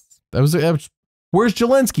 yes. Yes. That was where's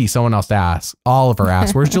Jelinski? Someone else asked. Oliver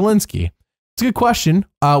asked, where's Jelinski? It's a good question.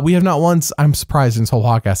 We have not once, I'm surprised in this whole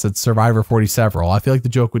podcast, said Survivor 40 several. I feel like the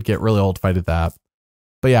joke would get really old if I did that.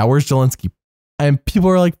 But yeah, where's Jelinski? And people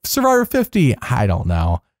are like, Survivor 50. I don't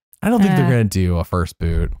know. I don't think they're going to do a first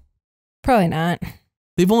boot. Probably not.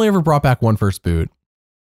 They've only ever brought back one first boot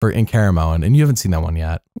in Caramoan, and you haven't seen that one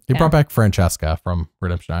yet. They brought back Francesca from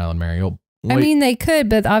Redemption Island, Mary. I mean, they could,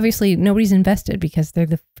 but obviously nobody's invested because they're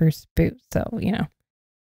the first boot. So, you know,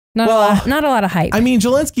 not a lot of hype. I mean,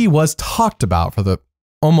 Jelinski was talked about for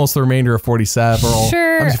almost the remainder of 47.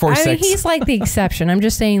 Sure. 46. I mean, he's like the exception. I'm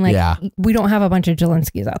just saying, like, we don't have a bunch of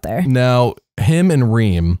Jelinskis out there. No, him and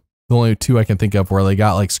Reem, the only 2 I can think of where they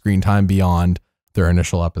got like screen time beyond their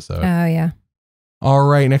initial episode. Oh, yeah. All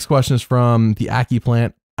right. Next question is from the Aki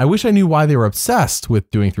plant. I wish I knew why they were obsessed with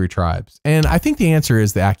doing 3 tribes. And I think the answer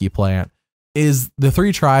is the Aki plant is the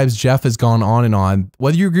 3 tribes. Jeff has gone on and on,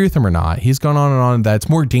 whether you agree with him or not. He's gone on and on that it's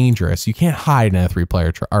more dangerous. You can't hide in a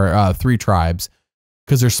 3 tribes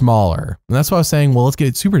because they're smaller. And that's why I was saying, well, let's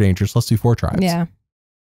get super dangerous. Let's do 4 tribes. Yeah.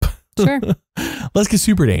 Sure. Let's get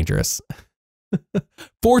super dangerous.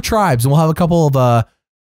 4 tribes, and we'll have a couple of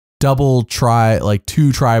double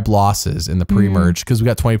 2 tribe losses in the pre-merge because we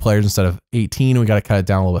got 20 players instead of 18, and we got to cut it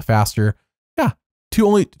down a little bit faster. Yeah,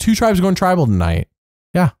 only 2 tribes are going tribal tonight.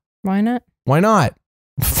 Yeah, why not? Why not?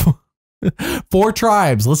 4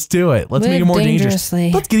 tribes. Let's do it. Let's make it more dangerous.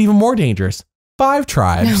 Let's get even more dangerous. 5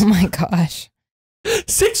 tribes. Oh my gosh.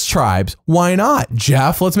 6 tribes. Why not,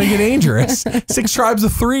 Jeff? Let's make it dangerous. 6 tribes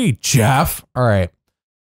of 3, Jeff. All right.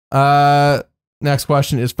 Next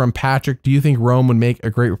question is from Patrick. Do you think Rome would make a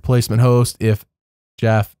great replacement host if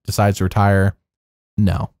Jeff decides to retire?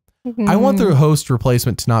 No. I want the host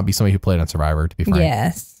replacement to not be somebody who played on Survivor, to be frank.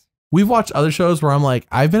 Yes. We've watched other shows where I'm like,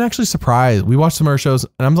 I've been actually surprised. We watched some other shows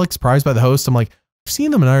and I'm like surprised by the host. I'm like, I've seen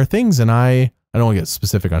them in other things, and I don't want to get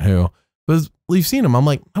specific on who, but we've seen them. I'm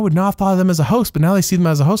like, I would not have thought of them as a host, but now they see them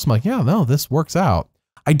as a host. I'm like, yeah, no, this works out.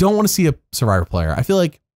 I don't want to see a Survivor player. I feel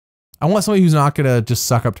like I want somebody who's not going to just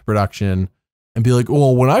suck up to production and be like,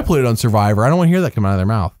 well, when I played on Survivor, I don't want to hear that come out of their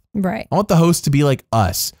mouth. Right. I want the host to be like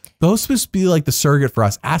us. The host is supposed to be like the surrogate for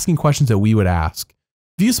us, asking questions that we would ask.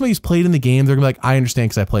 If you have somebody who's played in the game, they're going to be like, I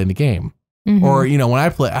understand because I played in the game. Or, you know, when I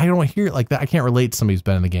play, I don't want to hear it like that. I can't relate to somebody who's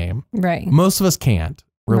been in the game. Right. Most of us can't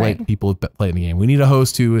relate to people who play in the game. We need a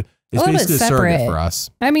host who is basically a surrogate for us.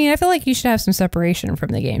 I mean, I feel like you should have some separation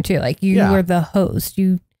from the game too. Like you were the host.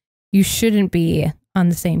 You shouldn't be on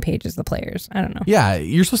the same page as the players. I don't know. Yeah,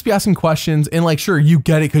 you're supposed to be asking questions, and like, sure, you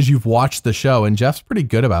get it because you've watched the show, and Jeff's pretty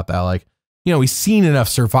good about that. Like, you know, we've seen enough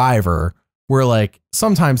Survivor where like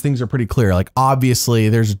sometimes things are pretty clear. Like, obviously,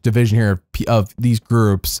 there's a division here of these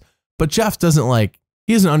groups, but Jeff doesn't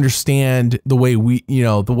he doesn't understand the way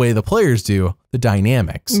the way the players do the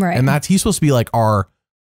dynamics, right? And he's supposed to be like our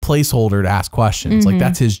placeholder to ask questions. Like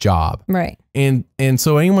that's his job, right? And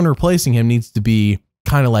so anyone replacing him needs to be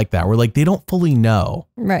kind of like that, where like they don't fully know,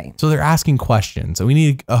 right? So they're asking questions, and we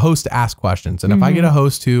need a host to ask questions. And if I get a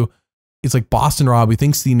host who is like Boston Rob, who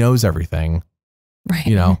thinks he knows everything, right?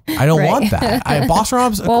 You know, I don't want that. Boston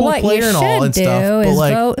Rob's a cool player and all and stuff, but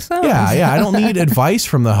like, I don't need advice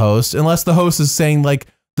from the host unless the host is saying like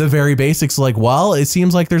the very basics, like, well, it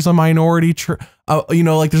seems like there's a minority,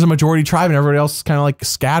 like there's a majority tribe and everybody else is kind of like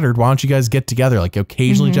scattered. Why don't you guys get together? Like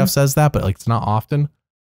occasionally Jeff says that, but like it's not often.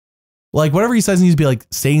 Like whatever he says needs to be like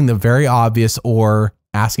saying the very obvious or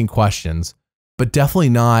asking questions, but definitely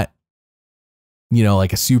not,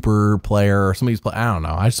 like a super player or somebody who's played. I don't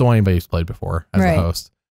know. I just don't want anybody who's played before as the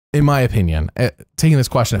host. In my opinion, taking this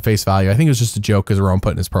question at face value, I think it was just a joke because Rome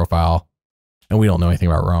put in his profile and we don't know anything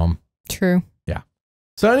about Rome. True. Yeah.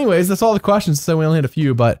 So anyways, that's all the questions. So we only had a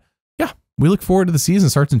few, but yeah, we look forward to the season. It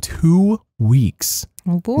starts in 2 weeks.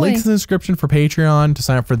 Oh boy. Links in the description for Patreon to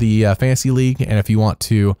sign up for the Fantasy League. And if you want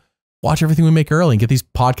to watch everything we make early and get these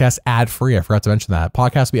podcasts ad-free. I forgot to mention that.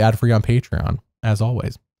 Podcasts will be ad-free on Patreon, as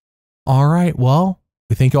always. All right. Well,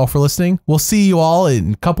 we thank you all for listening. We'll see you all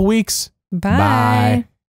in a couple weeks. Bye.